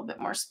need a little bit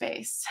more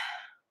space.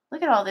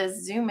 Look at all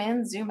this zoom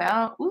in, zoom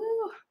out. Woo.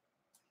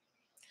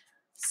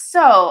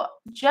 So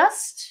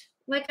just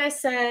like I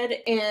said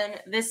in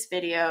this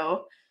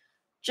video,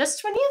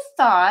 just when you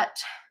thought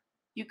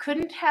you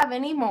couldn't have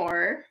any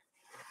more,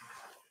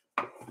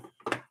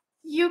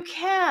 you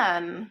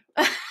can.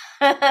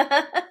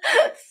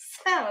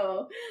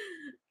 So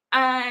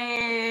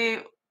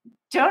I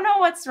don't know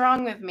what's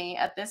wrong with me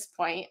at this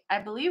point. I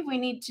believe we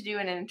need to do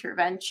an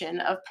intervention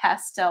of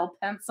pastel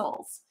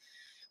pencils.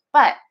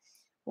 But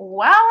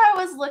while I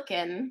was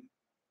looking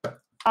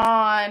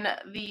on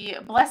the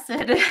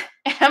blessed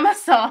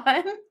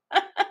Amazon,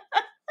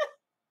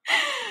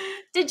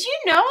 did you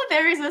know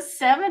there is a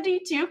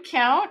 72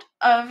 count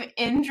of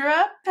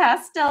Indra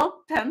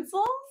pastel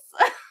pencils?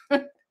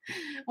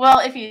 Well,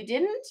 if you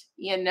didn't,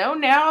 you know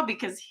now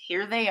because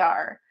here they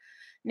are.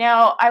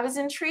 Now, I was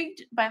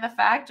intrigued by the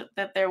fact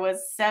that there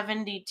was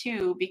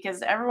 72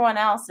 because everyone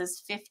else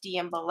is 50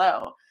 and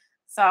below.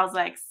 So I was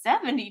like,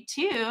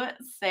 72?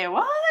 Say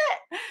what?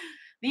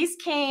 These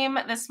came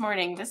this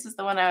morning. This is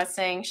the one I was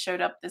saying showed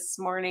up this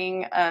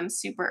morning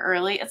super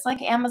early. It's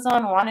like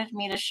Amazon wanted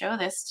me to show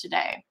this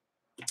today.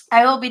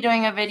 I will be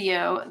doing a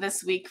video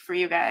this week for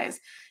you guys.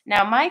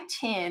 Now, my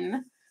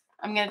tin,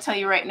 I'm going to tell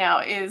you right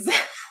now, is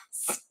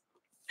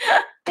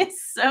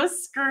it's so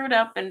screwed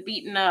up and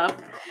beaten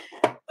up.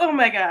 Oh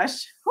my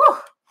gosh. Whew.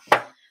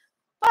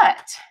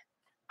 But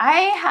I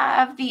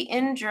have the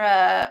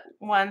Indra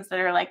ones that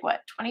are like,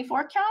 what,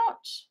 24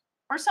 count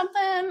or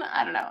something?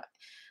 I don't know.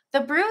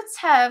 The Brutes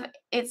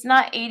it's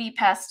not 80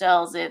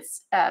 pastels,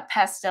 it's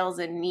pastels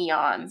and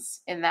neons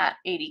in that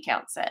 80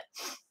 count set,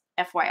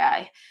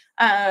 FYI.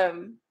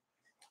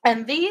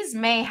 And these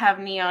may have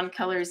neon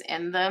colors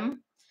in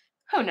them.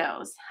 Who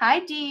knows? Hi,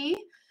 Dee.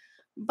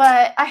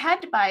 But I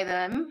had to buy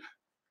them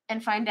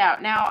and find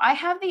out. Now, I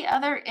have the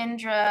other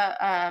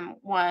Indra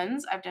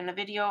ones. I've done a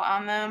video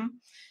on them,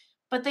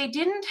 but they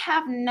didn't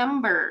have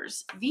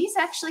numbers. These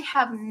actually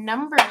have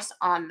numbers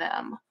on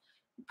them.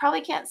 You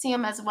probably can't see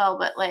them as well,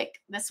 but like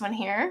this one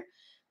here.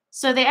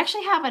 So they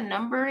actually have a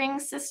numbering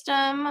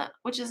system,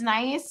 which is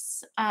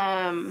nice.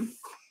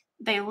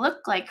 They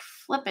look like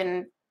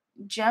flippin'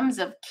 gems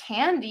of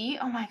candy.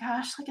 Oh my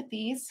gosh, look at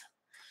these.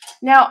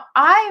 Now,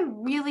 I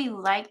really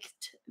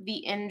liked the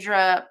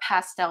Indra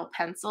pastel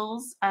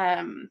pencils.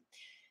 I'm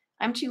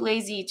too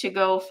lazy to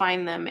go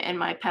find them in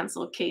my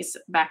pencil case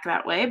back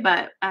that way,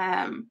 but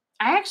I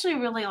actually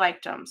really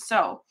liked them.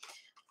 So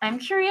I'm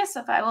curious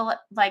if I will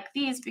like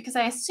these because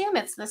I assume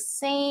it's the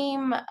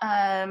same,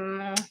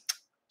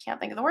 can't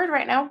think of the word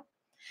right now,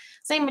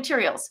 same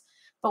materials.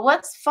 But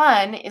what's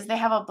fun is they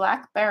have a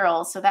black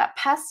barrel, so that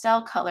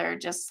pastel color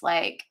just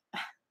like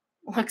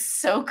looks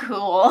so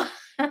cool.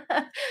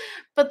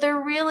 But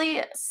they're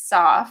really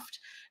soft,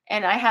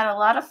 and I had a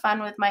lot of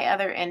fun with my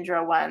other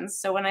Indra ones.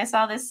 So when I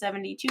saw this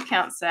 72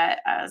 count set,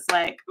 I was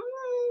like,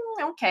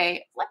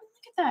 okay, look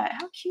at that.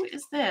 How cute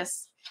is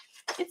this?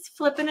 It's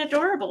flippin'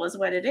 adorable is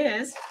what it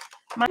is.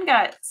 Mine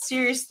got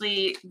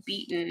seriously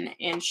beaten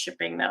in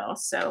shipping though.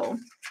 So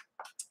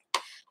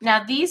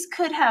now these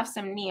could have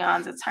some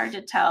neons. It's hard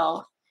to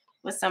tell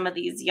with some of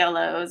these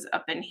yellows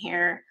up in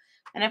here.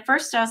 And at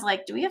first I was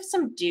like, do we have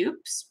some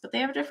dupes? But they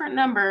have different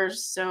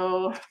numbers.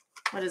 So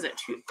what is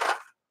it?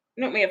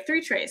 No, we have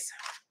 3 trays.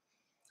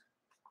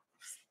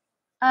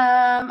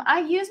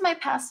 I use my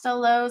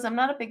pastel-los. I'm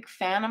not a big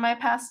fan of my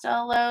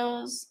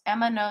pastel-los.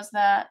 Emma knows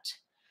that.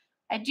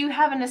 I do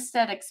have an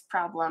aesthetics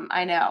problem.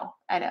 I know.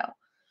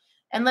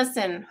 And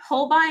listen,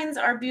 Holbeins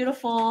are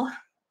beautiful,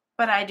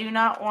 but I do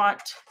not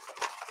want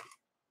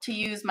to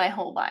use my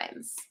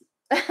Holbeins.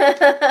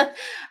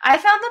 I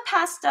found the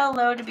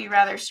pastel-lo to be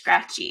rather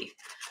scratchy.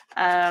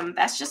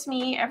 That's just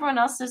me. Everyone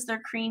else says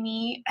they're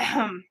creamy.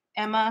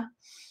 Emma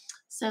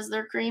says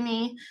they're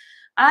creamy.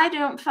 I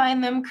don't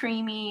find them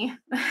creamy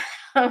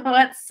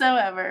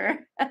whatsoever.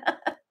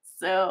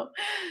 So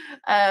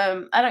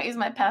I don't use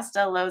my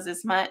pastel-los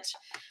as much.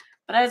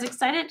 But I was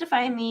excited to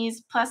find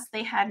these. Plus,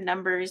 they had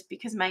numbers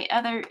because my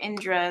other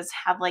Indras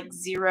have like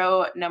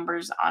 0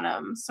 numbers on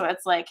them. So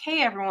it's like,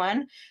 hey,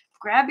 everyone,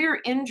 grab your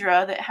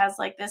Indra that has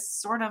like this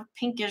sort of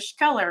pinkish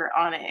color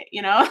on it.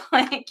 You know,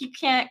 like you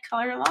can't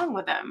color along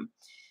with them.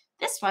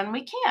 This one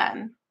we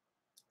can.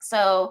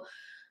 So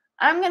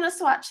I'm going to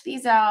swatch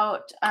these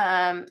out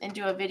and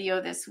do a video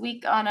this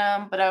week on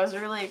them. But I was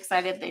really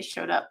excited they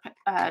showed up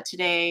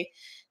today.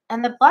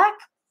 And the black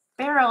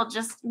barrel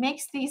just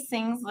makes these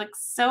things look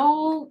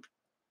so,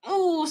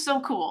 ooh, so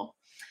cool.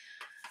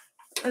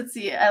 Let's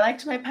see. I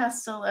liked my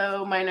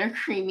Pastelo. Mine are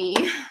creamy.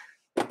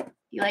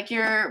 You like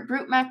your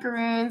Brut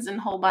macaroons and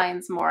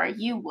Holbeins more.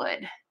 You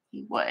would.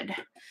 You would.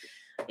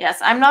 Yes,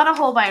 I'm not a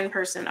Holbein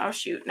person. Oh,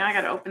 shoot. Now I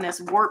got to open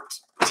this warped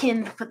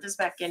tin to put this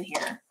back in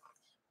here.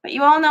 But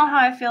you all know how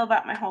I feel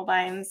about my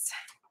Holbeins.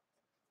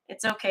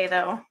 It's okay,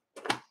 though.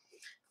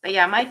 But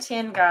yeah, my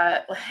tin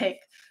got, like,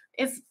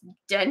 it's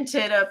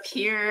dented up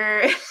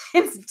here.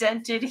 It's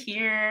dented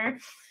here.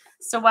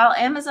 So while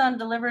Amazon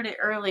delivered it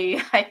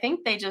early, I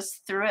think they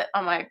just threw it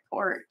on my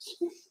porch.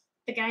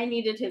 The guy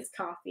needed his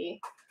coffee.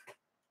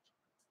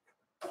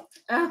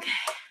 Okay.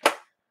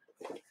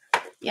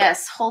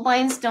 Yes,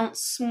 Holbeins don't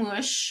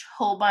smoosh.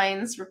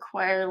 Holbeins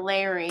require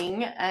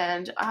layering,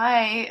 and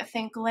I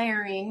think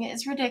layering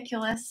is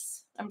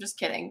ridiculous. I'm just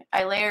kidding.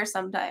 I layer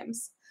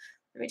sometimes.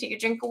 Let me take a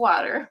drink of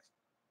water.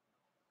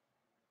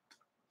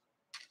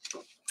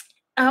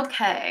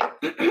 Okay.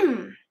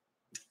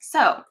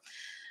 So,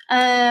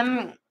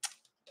 I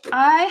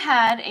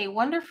had a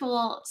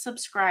wonderful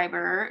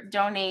subscriber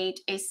donate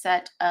a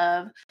set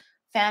of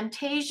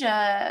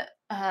Fantasia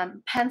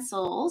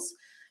pencils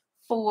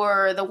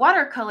for the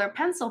watercolor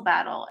pencil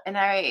battle, and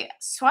I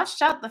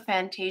swatched out the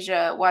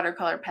Fantasia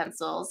watercolor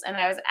pencils, and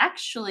I was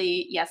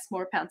actually, yes,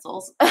 more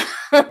pencils.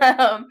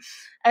 I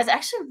was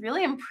actually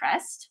really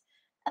impressed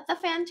at the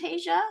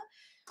Fantasia.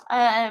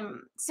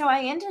 So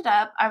I ended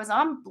up, I was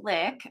on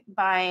Blick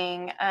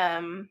buying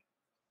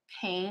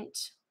paint.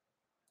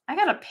 I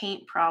got a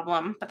paint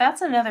problem, but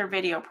that's another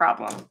video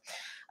problem.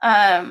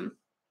 I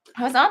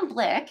was on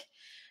Blick,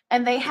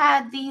 and they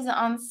had these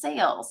on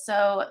sale.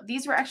 So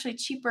these were actually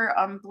cheaper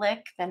on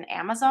Blick than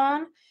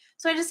Amazon.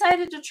 So I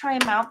decided to try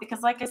them out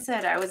because, like I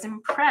said, I was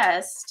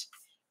impressed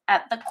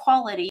at the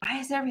quality. Why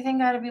has everything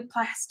got to be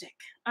plastic?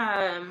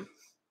 I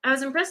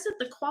was impressed at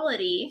the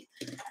quality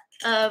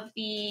of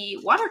the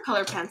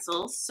watercolor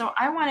pencils. So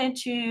I wanted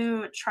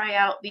to try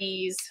out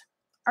these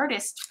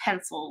artist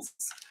pencils.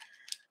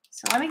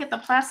 So let me get the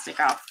plastic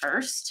off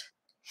first.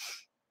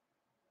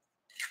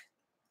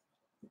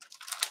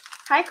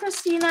 Hi,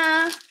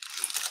 Christina.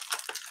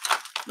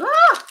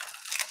 Ah!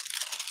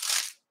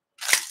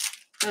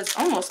 It was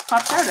almost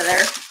popped out of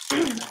there.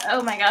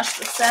 Oh my gosh,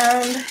 the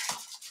sound.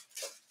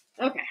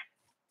 Okay.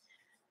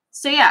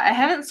 So yeah, I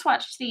haven't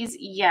swatched these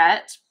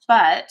yet,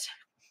 but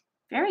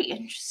very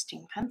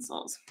interesting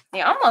pencils.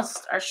 They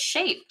almost are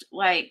shaped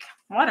like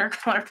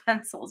watercolor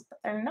pencils, but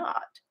they're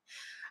not.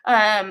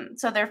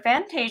 So they're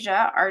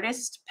Fantasia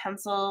artist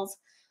pencils.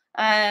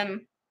 I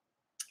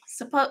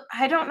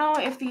don't know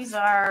if these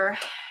are,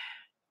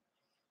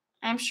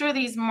 I'm sure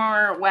these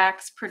more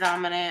wax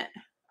predominant,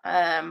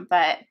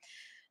 but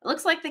it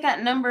looks like they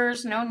got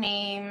numbers, no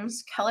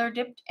names, color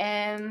dipped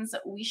ends.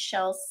 We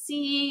shall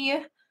see.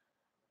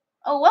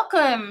 Oh,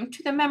 welcome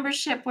to the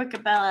membership,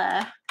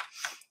 Wickabella.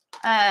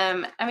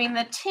 I mean,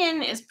 the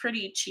tin is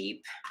pretty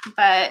cheap,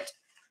 but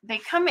they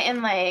come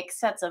in like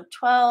sets of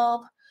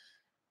 12,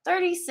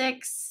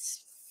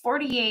 36,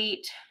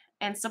 48,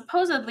 and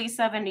supposedly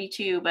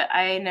 72, but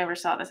I never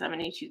saw the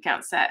 72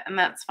 count set, and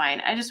that's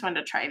fine. I just wanted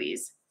to try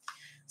these.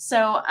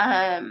 So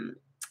I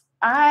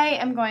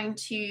am going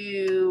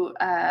to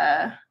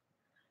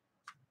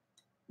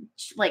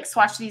like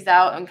swatch these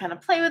out and kind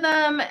of play with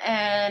them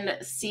and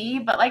see.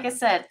 But like I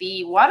said,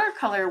 the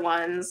watercolor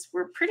ones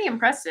were pretty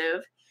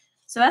impressive.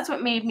 So that's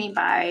what made me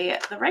buy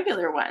the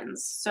regular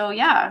ones. So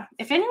yeah,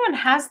 if anyone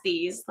has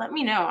these, let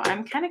me know.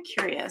 I'm kind of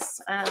curious.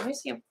 Let me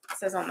see what it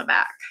says on the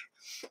back.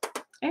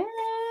 It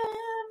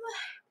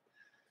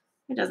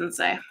doesn't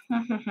say.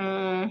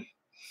 The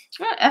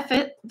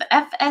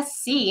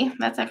FSC,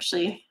 that's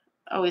actually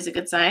always a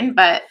good sign.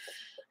 But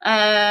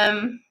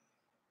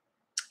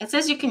it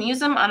says you can use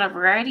them on a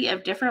variety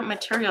of different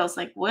materials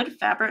like wood,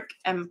 fabric,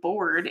 and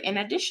board in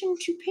addition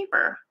to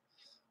paper.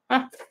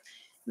 Huh.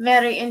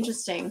 Very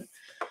interesting.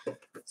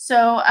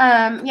 So,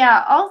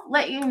 yeah, I'll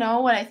let you know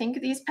what I think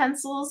of these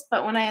pencils,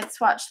 but when I had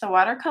swatched the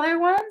watercolor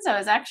ones, I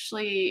was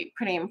actually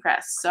pretty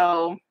impressed.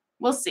 So,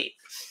 we'll see.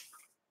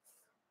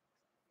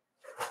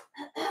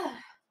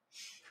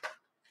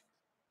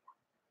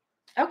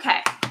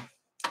 Okay.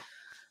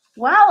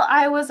 While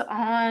I was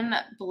on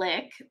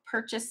Blick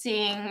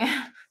purchasing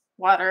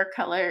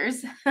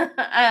watercolors,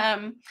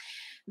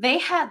 they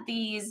had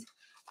these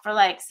for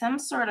like some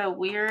sort of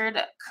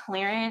weird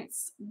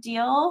clearance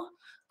deal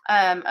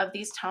of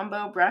these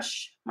Tombow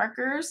brush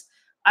markers.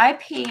 I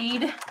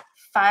paid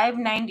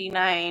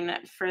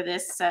 $5.99 for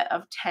this set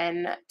of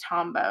 10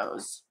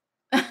 Tombows.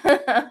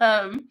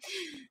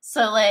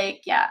 So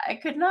like, yeah, I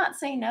could not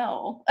say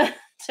no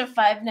to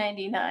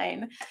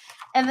 $5.99.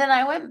 And then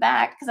I went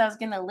back because I was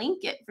going to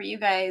link it for you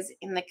guys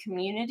in the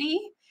community,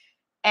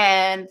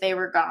 and they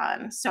were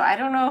gone. So I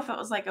don't know if it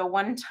was like a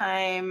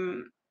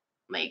one-time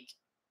like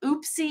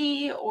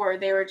oopsie, or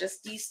they were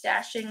just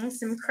destashing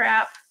some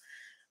crap.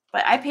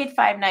 But I paid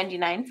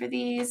 $5.99 for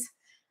these.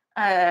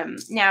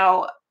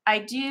 Now I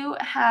do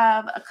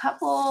have a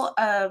couple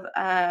of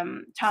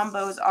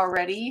Tombos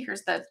already.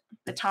 Here's the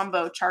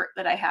Tombow chart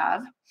that I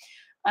have.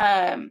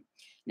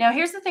 Now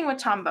here's the thing with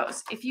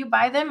Tombos. If you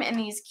buy them in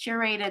these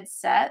curated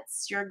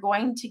sets, you're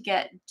going to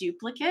get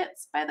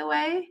duplicates, by the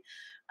way.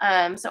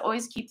 So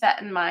always keep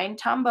that in mind.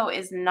 Tombow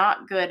is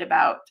not good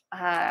about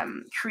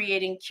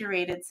creating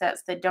curated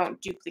sets that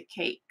don't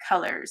duplicate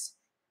colors.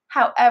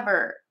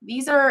 However,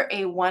 these are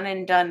a one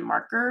and done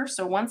marker.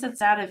 So once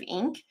it's out of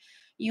ink,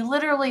 you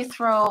literally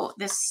throw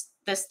this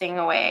thing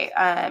away.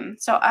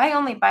 So I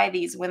only buy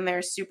these when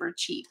they're super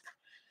cheap.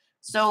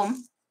 So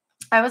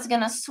I was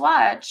going to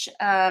swatch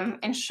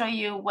and show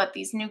you what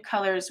these new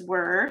colors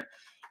were,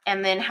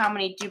 and then how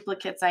many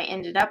duplicates I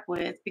ended up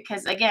with,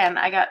 because again,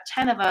 I got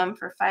 10 of them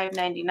for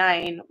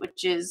 $5.99,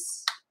 which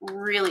is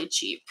really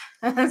cheap.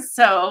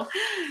 So,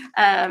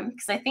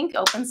 because I think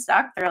open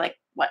stock, they're like,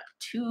 what,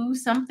 $2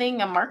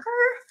 something a marker?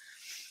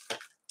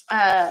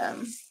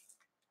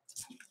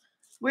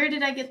 Where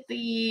did I get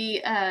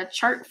the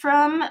chart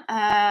from?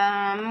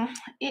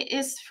 It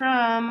is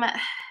from,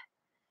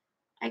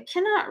 I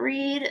cannot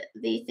read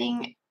the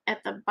thing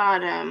at the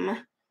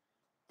bottom,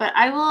 but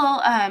I will,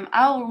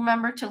 I'll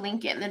remember to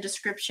link it in the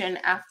description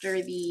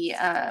after the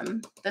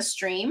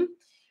stream.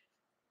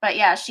 But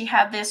yeah, she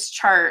had this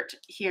chart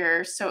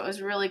here, so it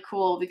was really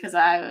cool because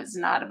I was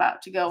not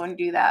about to go and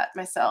do that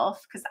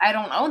myself because I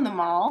don't own them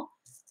all.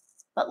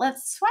 But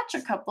let's swatch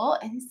a couple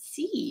and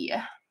see.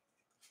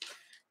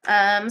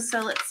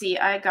 So let's see,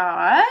 I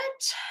got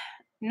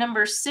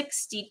number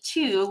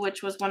 62,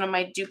 which was one of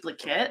my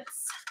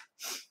duplicates.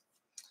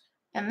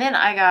 And then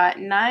I got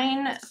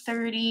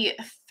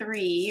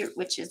 933,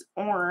 which is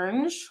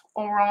orange.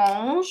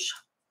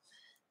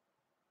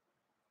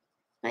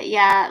 But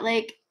yeah,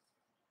 like,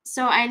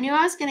 so I knew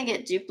I was going to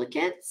get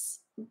duplicates,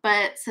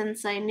 but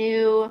since I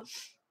knew,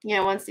 you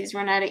know, once these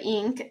run out of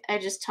ink, I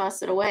just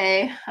toss it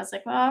away. I was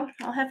like, well,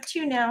 I'll have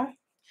 2 now.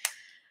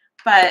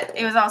 But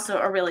it was also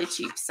a really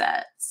cheap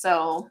set.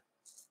 So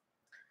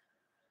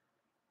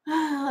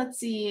let's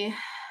see.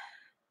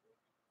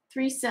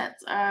 3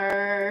 sets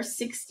are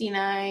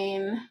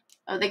 $69.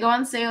 Oh, they go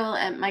on sale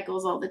at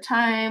Michael's all the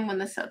time. When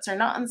the sets are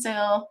not on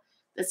sale,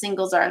 the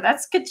singles are.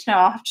 That's good to know.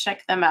 I'll have to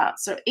check them out.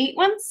 So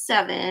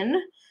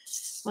 817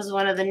 was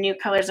one of the new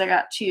colors I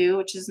got too,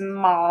 which is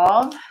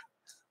mauve,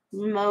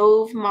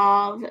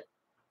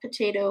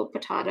 potato,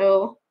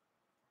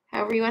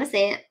 however you want to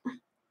say it.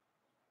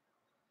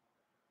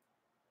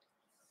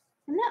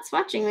 I'm not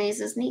swatching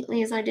these as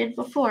neatly as I did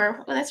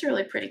before. Oh, that's a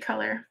really pretty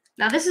color.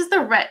 Now this is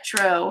the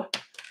retro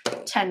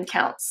 10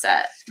 count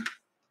set.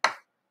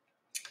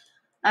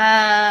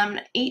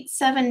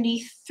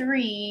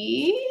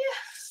 873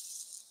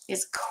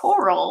 is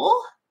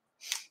coral.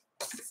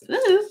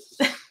 Ooh.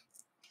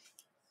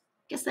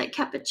 Guess that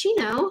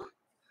cappuccino.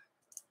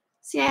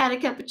 See, I had a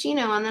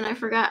cappuccino and then I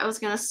forgot I was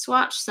gonna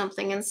swatch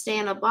something and stay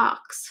in a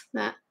box.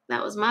 That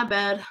was my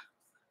bad.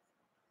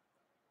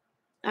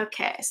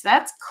 Okay, so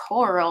that's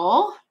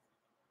coral.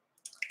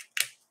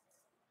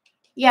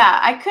 Yeah,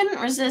 I couldn't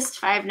resist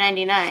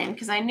 $5.99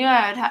 because I knew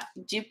I would have to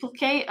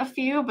duplicate a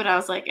few, but I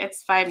was like,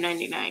 it's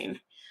 $5.99.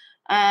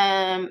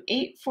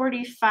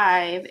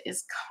 845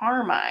 is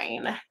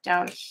carmine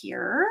down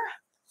here.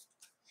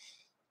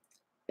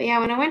 But yeah,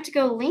 when I went to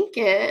go link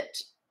it,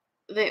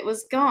 it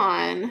was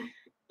gone.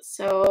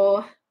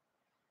 So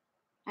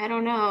I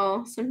don't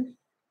know. Some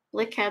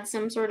Blick had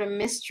some sort of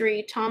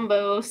mystery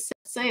Tombow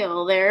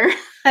sale there.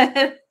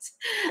 I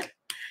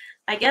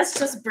guess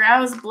just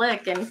browse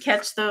Blick and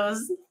catch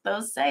those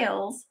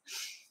sales.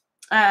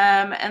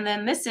 And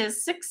then this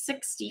is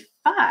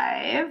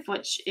 665,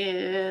 which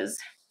is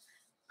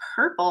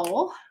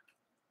purple.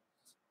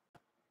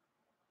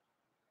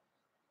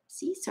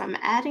 See, so I'm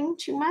adding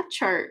to my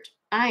chart.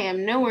 I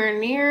am nowhere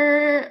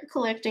near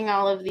collecting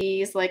all of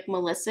these like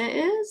Melissa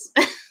is.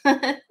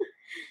 I've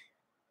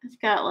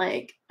got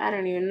like, I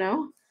don't even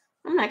know.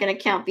 I'm not going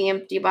to count the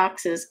empty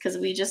boxes because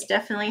we just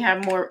definitely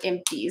have more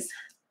empties.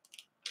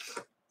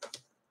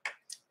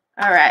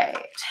 All right.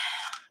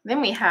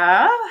 Then we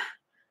have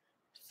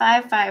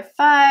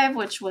 555,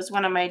 which was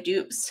one of my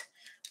dupes.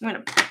 I'm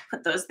going to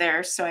put those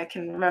there so I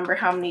can remember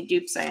how many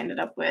dupes I ended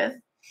up with.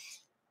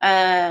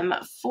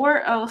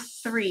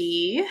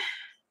 403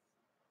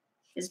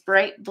 is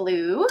bright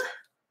blue.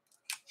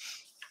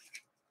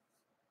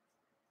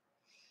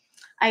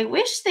 I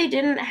wish they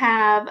didn't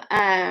have,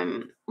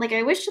 like,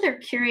 I wish their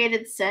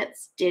curated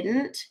sets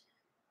didn't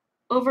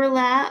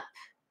overlap,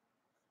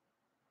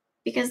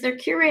 because their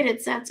curated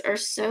sets are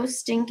so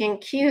stinking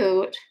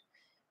cute.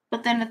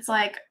 But then it's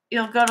like,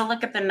 you'll go to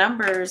look at the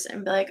numbers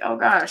and be like, oh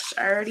gosh,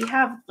 I already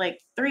have like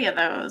 3 of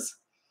those.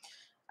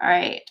 All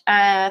right,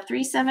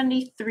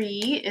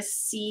 373 is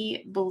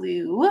sea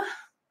blue.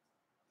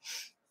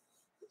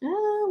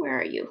 Oh, where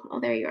are you? Oh,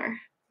 there you are.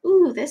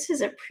 Ooh, this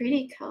is a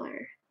pretty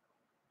color.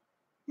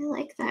 I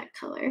like that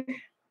color.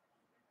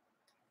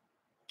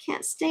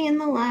 Can't stay in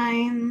the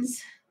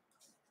lines.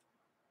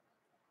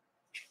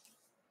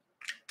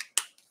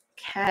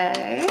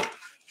 Okay.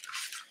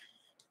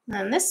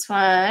 And this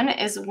one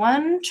is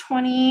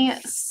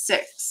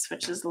 126,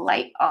 which is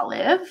light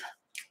olive.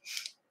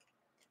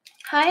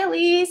 Hi,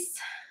 Elise.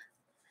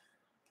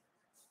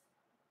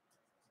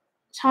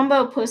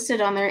 Tombow posted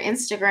on their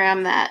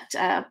Instagram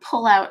that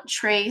pull-out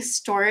tray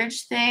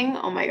storage thing.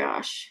 Oh my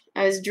gosh.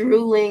 I was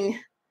drooling.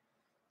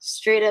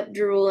 Straight up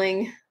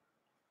drooling.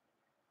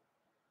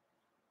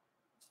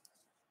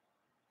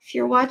 If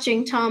you're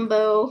watching,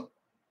 Tombow,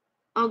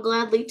 I'll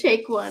gladly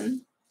take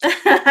one.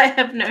 I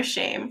have no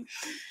shame.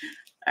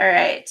 All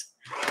right.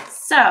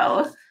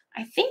 So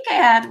I think I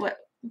had, what,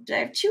 did I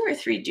have 2 or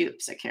 3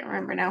 dupes? I can't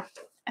remember now.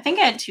 I think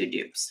I had 2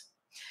 dupes.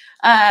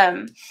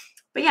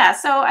 But yeah,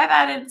 so I've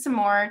added some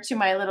more to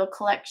my little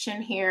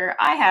collection here.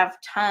 I have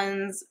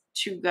tons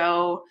to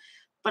go,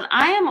 but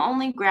I am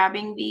only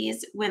grabbing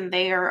these when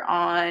they are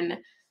on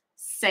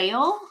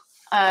sale.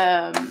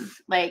 And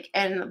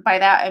by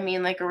that, I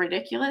mean like a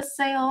ridiculous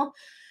sale,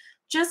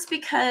 just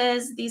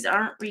because these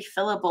aren't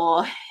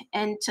refillable.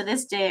 And to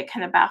this day, it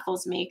kind of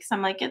baffles me because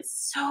I'm like,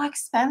 it's so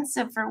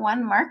expensive for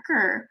one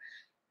marker.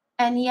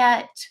 And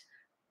yet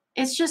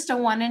it's just a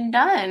one and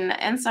done.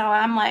 And so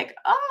I'm like,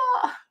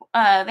 oh,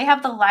 they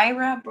have the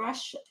Lyra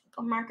brush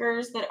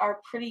markers that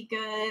are pretty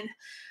good.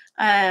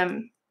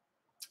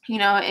 You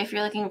know, if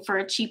you're looking for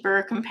a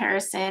cheaper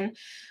comparison,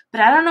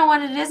 but I don't know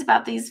what it is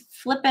about these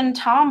flippin'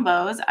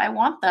 Tombows. I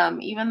want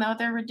them, even though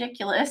they're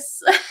ridiculous.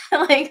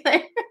 Like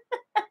they're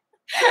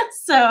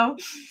so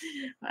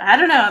I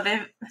don't know.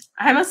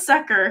 I'm a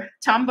sucker.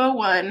 Tombow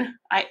one.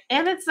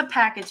 And it's the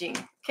packaging.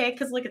 Okay,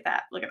 because look at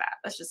that. Look at that.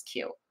 That's just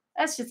cute.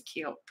 That's just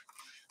cute.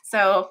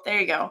 So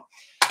there you go.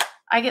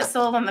 I get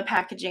sold on the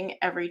packaging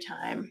every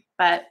time,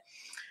 but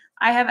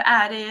I have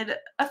added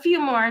a few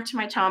more to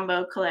my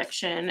Tombow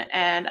collection,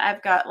 and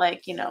I've got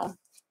like, you know,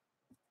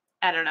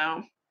 I don't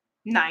know,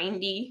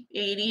 90,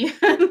 80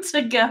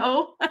 to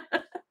go.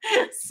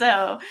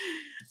 So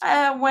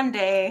one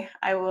day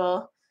I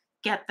will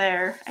get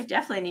there. I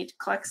definitely need to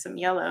collect some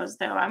yellows,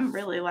 though. I'm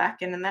really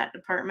lacking in that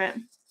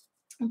department.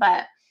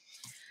 But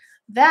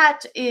that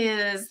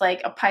is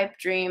like a pipe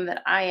dream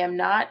that I am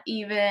not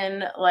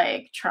even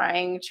like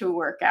trying to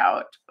work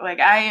out. Like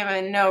I am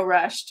in no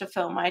rush to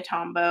fill my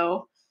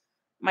Tombows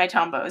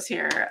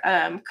here.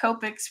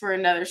 Copics were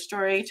another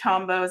story.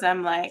 Tombows,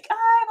 I'm like,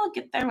 I will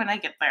get there when I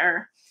get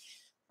there.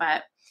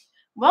 But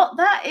well,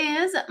 that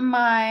is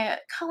my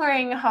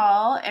coloring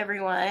haul,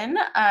 everyone.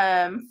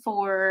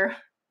 For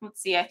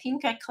let's see, I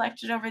think I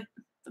collected over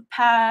the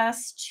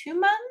past 2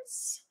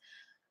 months,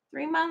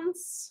 3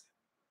 months.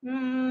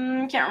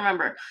 Can't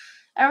remember.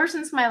 Ever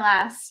since my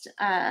last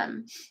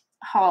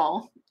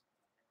haul.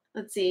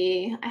 Let's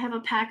see. I have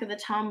a pack of the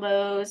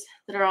Tombows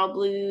that are all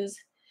blues.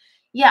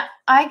 Yeah,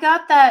 I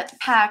got that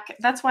pack.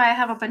 That's why I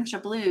have a bunch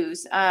of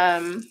blues.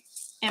 And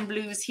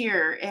blues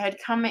here. It had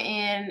come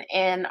in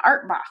an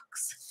art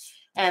box.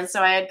 And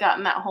so I had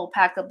gotten that whole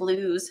pack of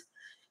blues.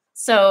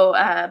 So,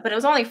 but it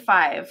was only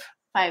five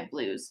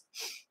blues.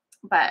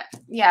 But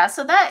yeah,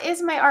 so that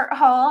is my art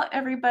haul.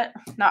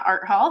 Not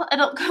art haul,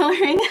 adult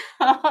coloring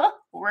haul.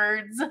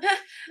 Words.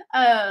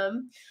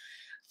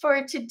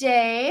 For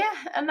today,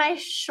 a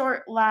nice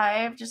short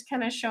live, just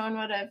kind of showing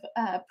what I've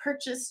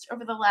purchased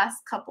over the last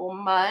couple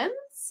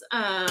months.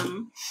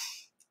 And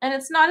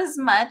it's not as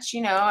much,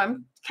 you know,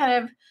 I'm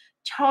kind of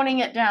toning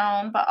it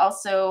down, but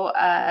also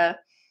I've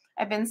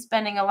been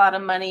spending a lot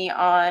of money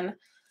on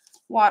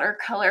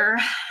watercolor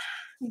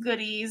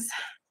goodies.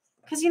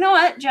 Because you know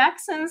what?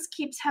 Jackson's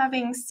keeps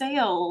having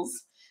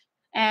sales.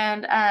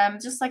 And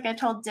just like I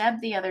told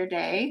Deb the other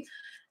day,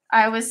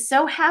 I was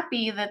so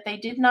happy that they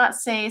did not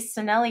say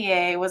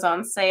Sennelier was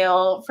on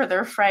sale for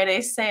their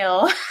Friday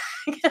sale.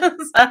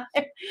 Because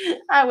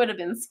I would have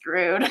been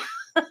screwed.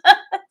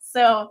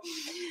 So,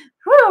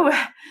 whew,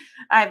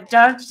 I've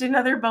dodged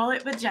another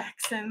bullet with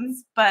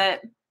Jackson's.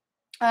 But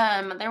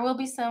there will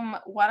be some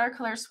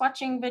watercolor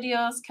swatching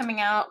videos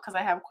coming out because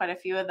I have quite a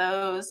few of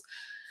those.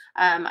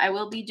 I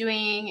will be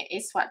doing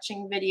a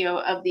swatching video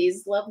of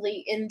these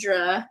lovely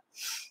Indra.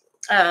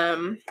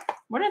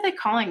 What are they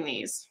calling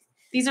these?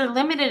 These are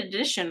limited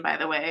edition, by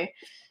the way.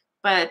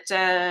 But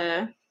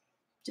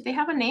do they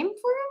have a name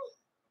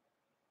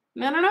for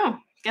them? I don't know.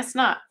 Guess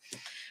not.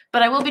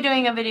 But I will be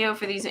doing a video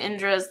for these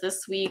Indras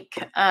this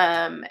week.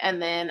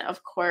 And then,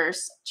 of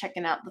course,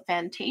 checking out the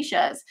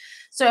Fantasias.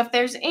 So if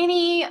there's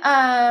any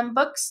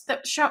books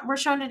that were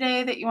shown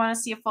today that you want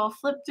to see a full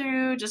flip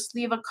through, just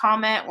leave a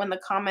comment when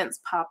the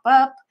comments pop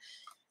up.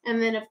 And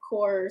then, of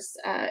course,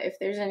 if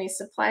there's any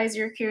supplies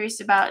you're curious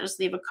about, just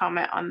leave a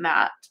comment on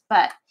that.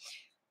 But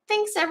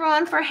thanks,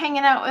 everyone, for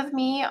hanging out with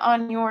me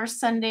on your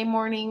Sunday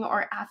morning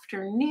or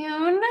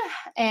afternoon.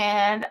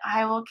 And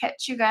I will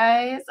catch you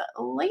guys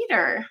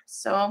later.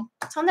 So,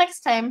 until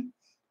next time,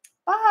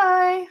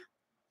 bye.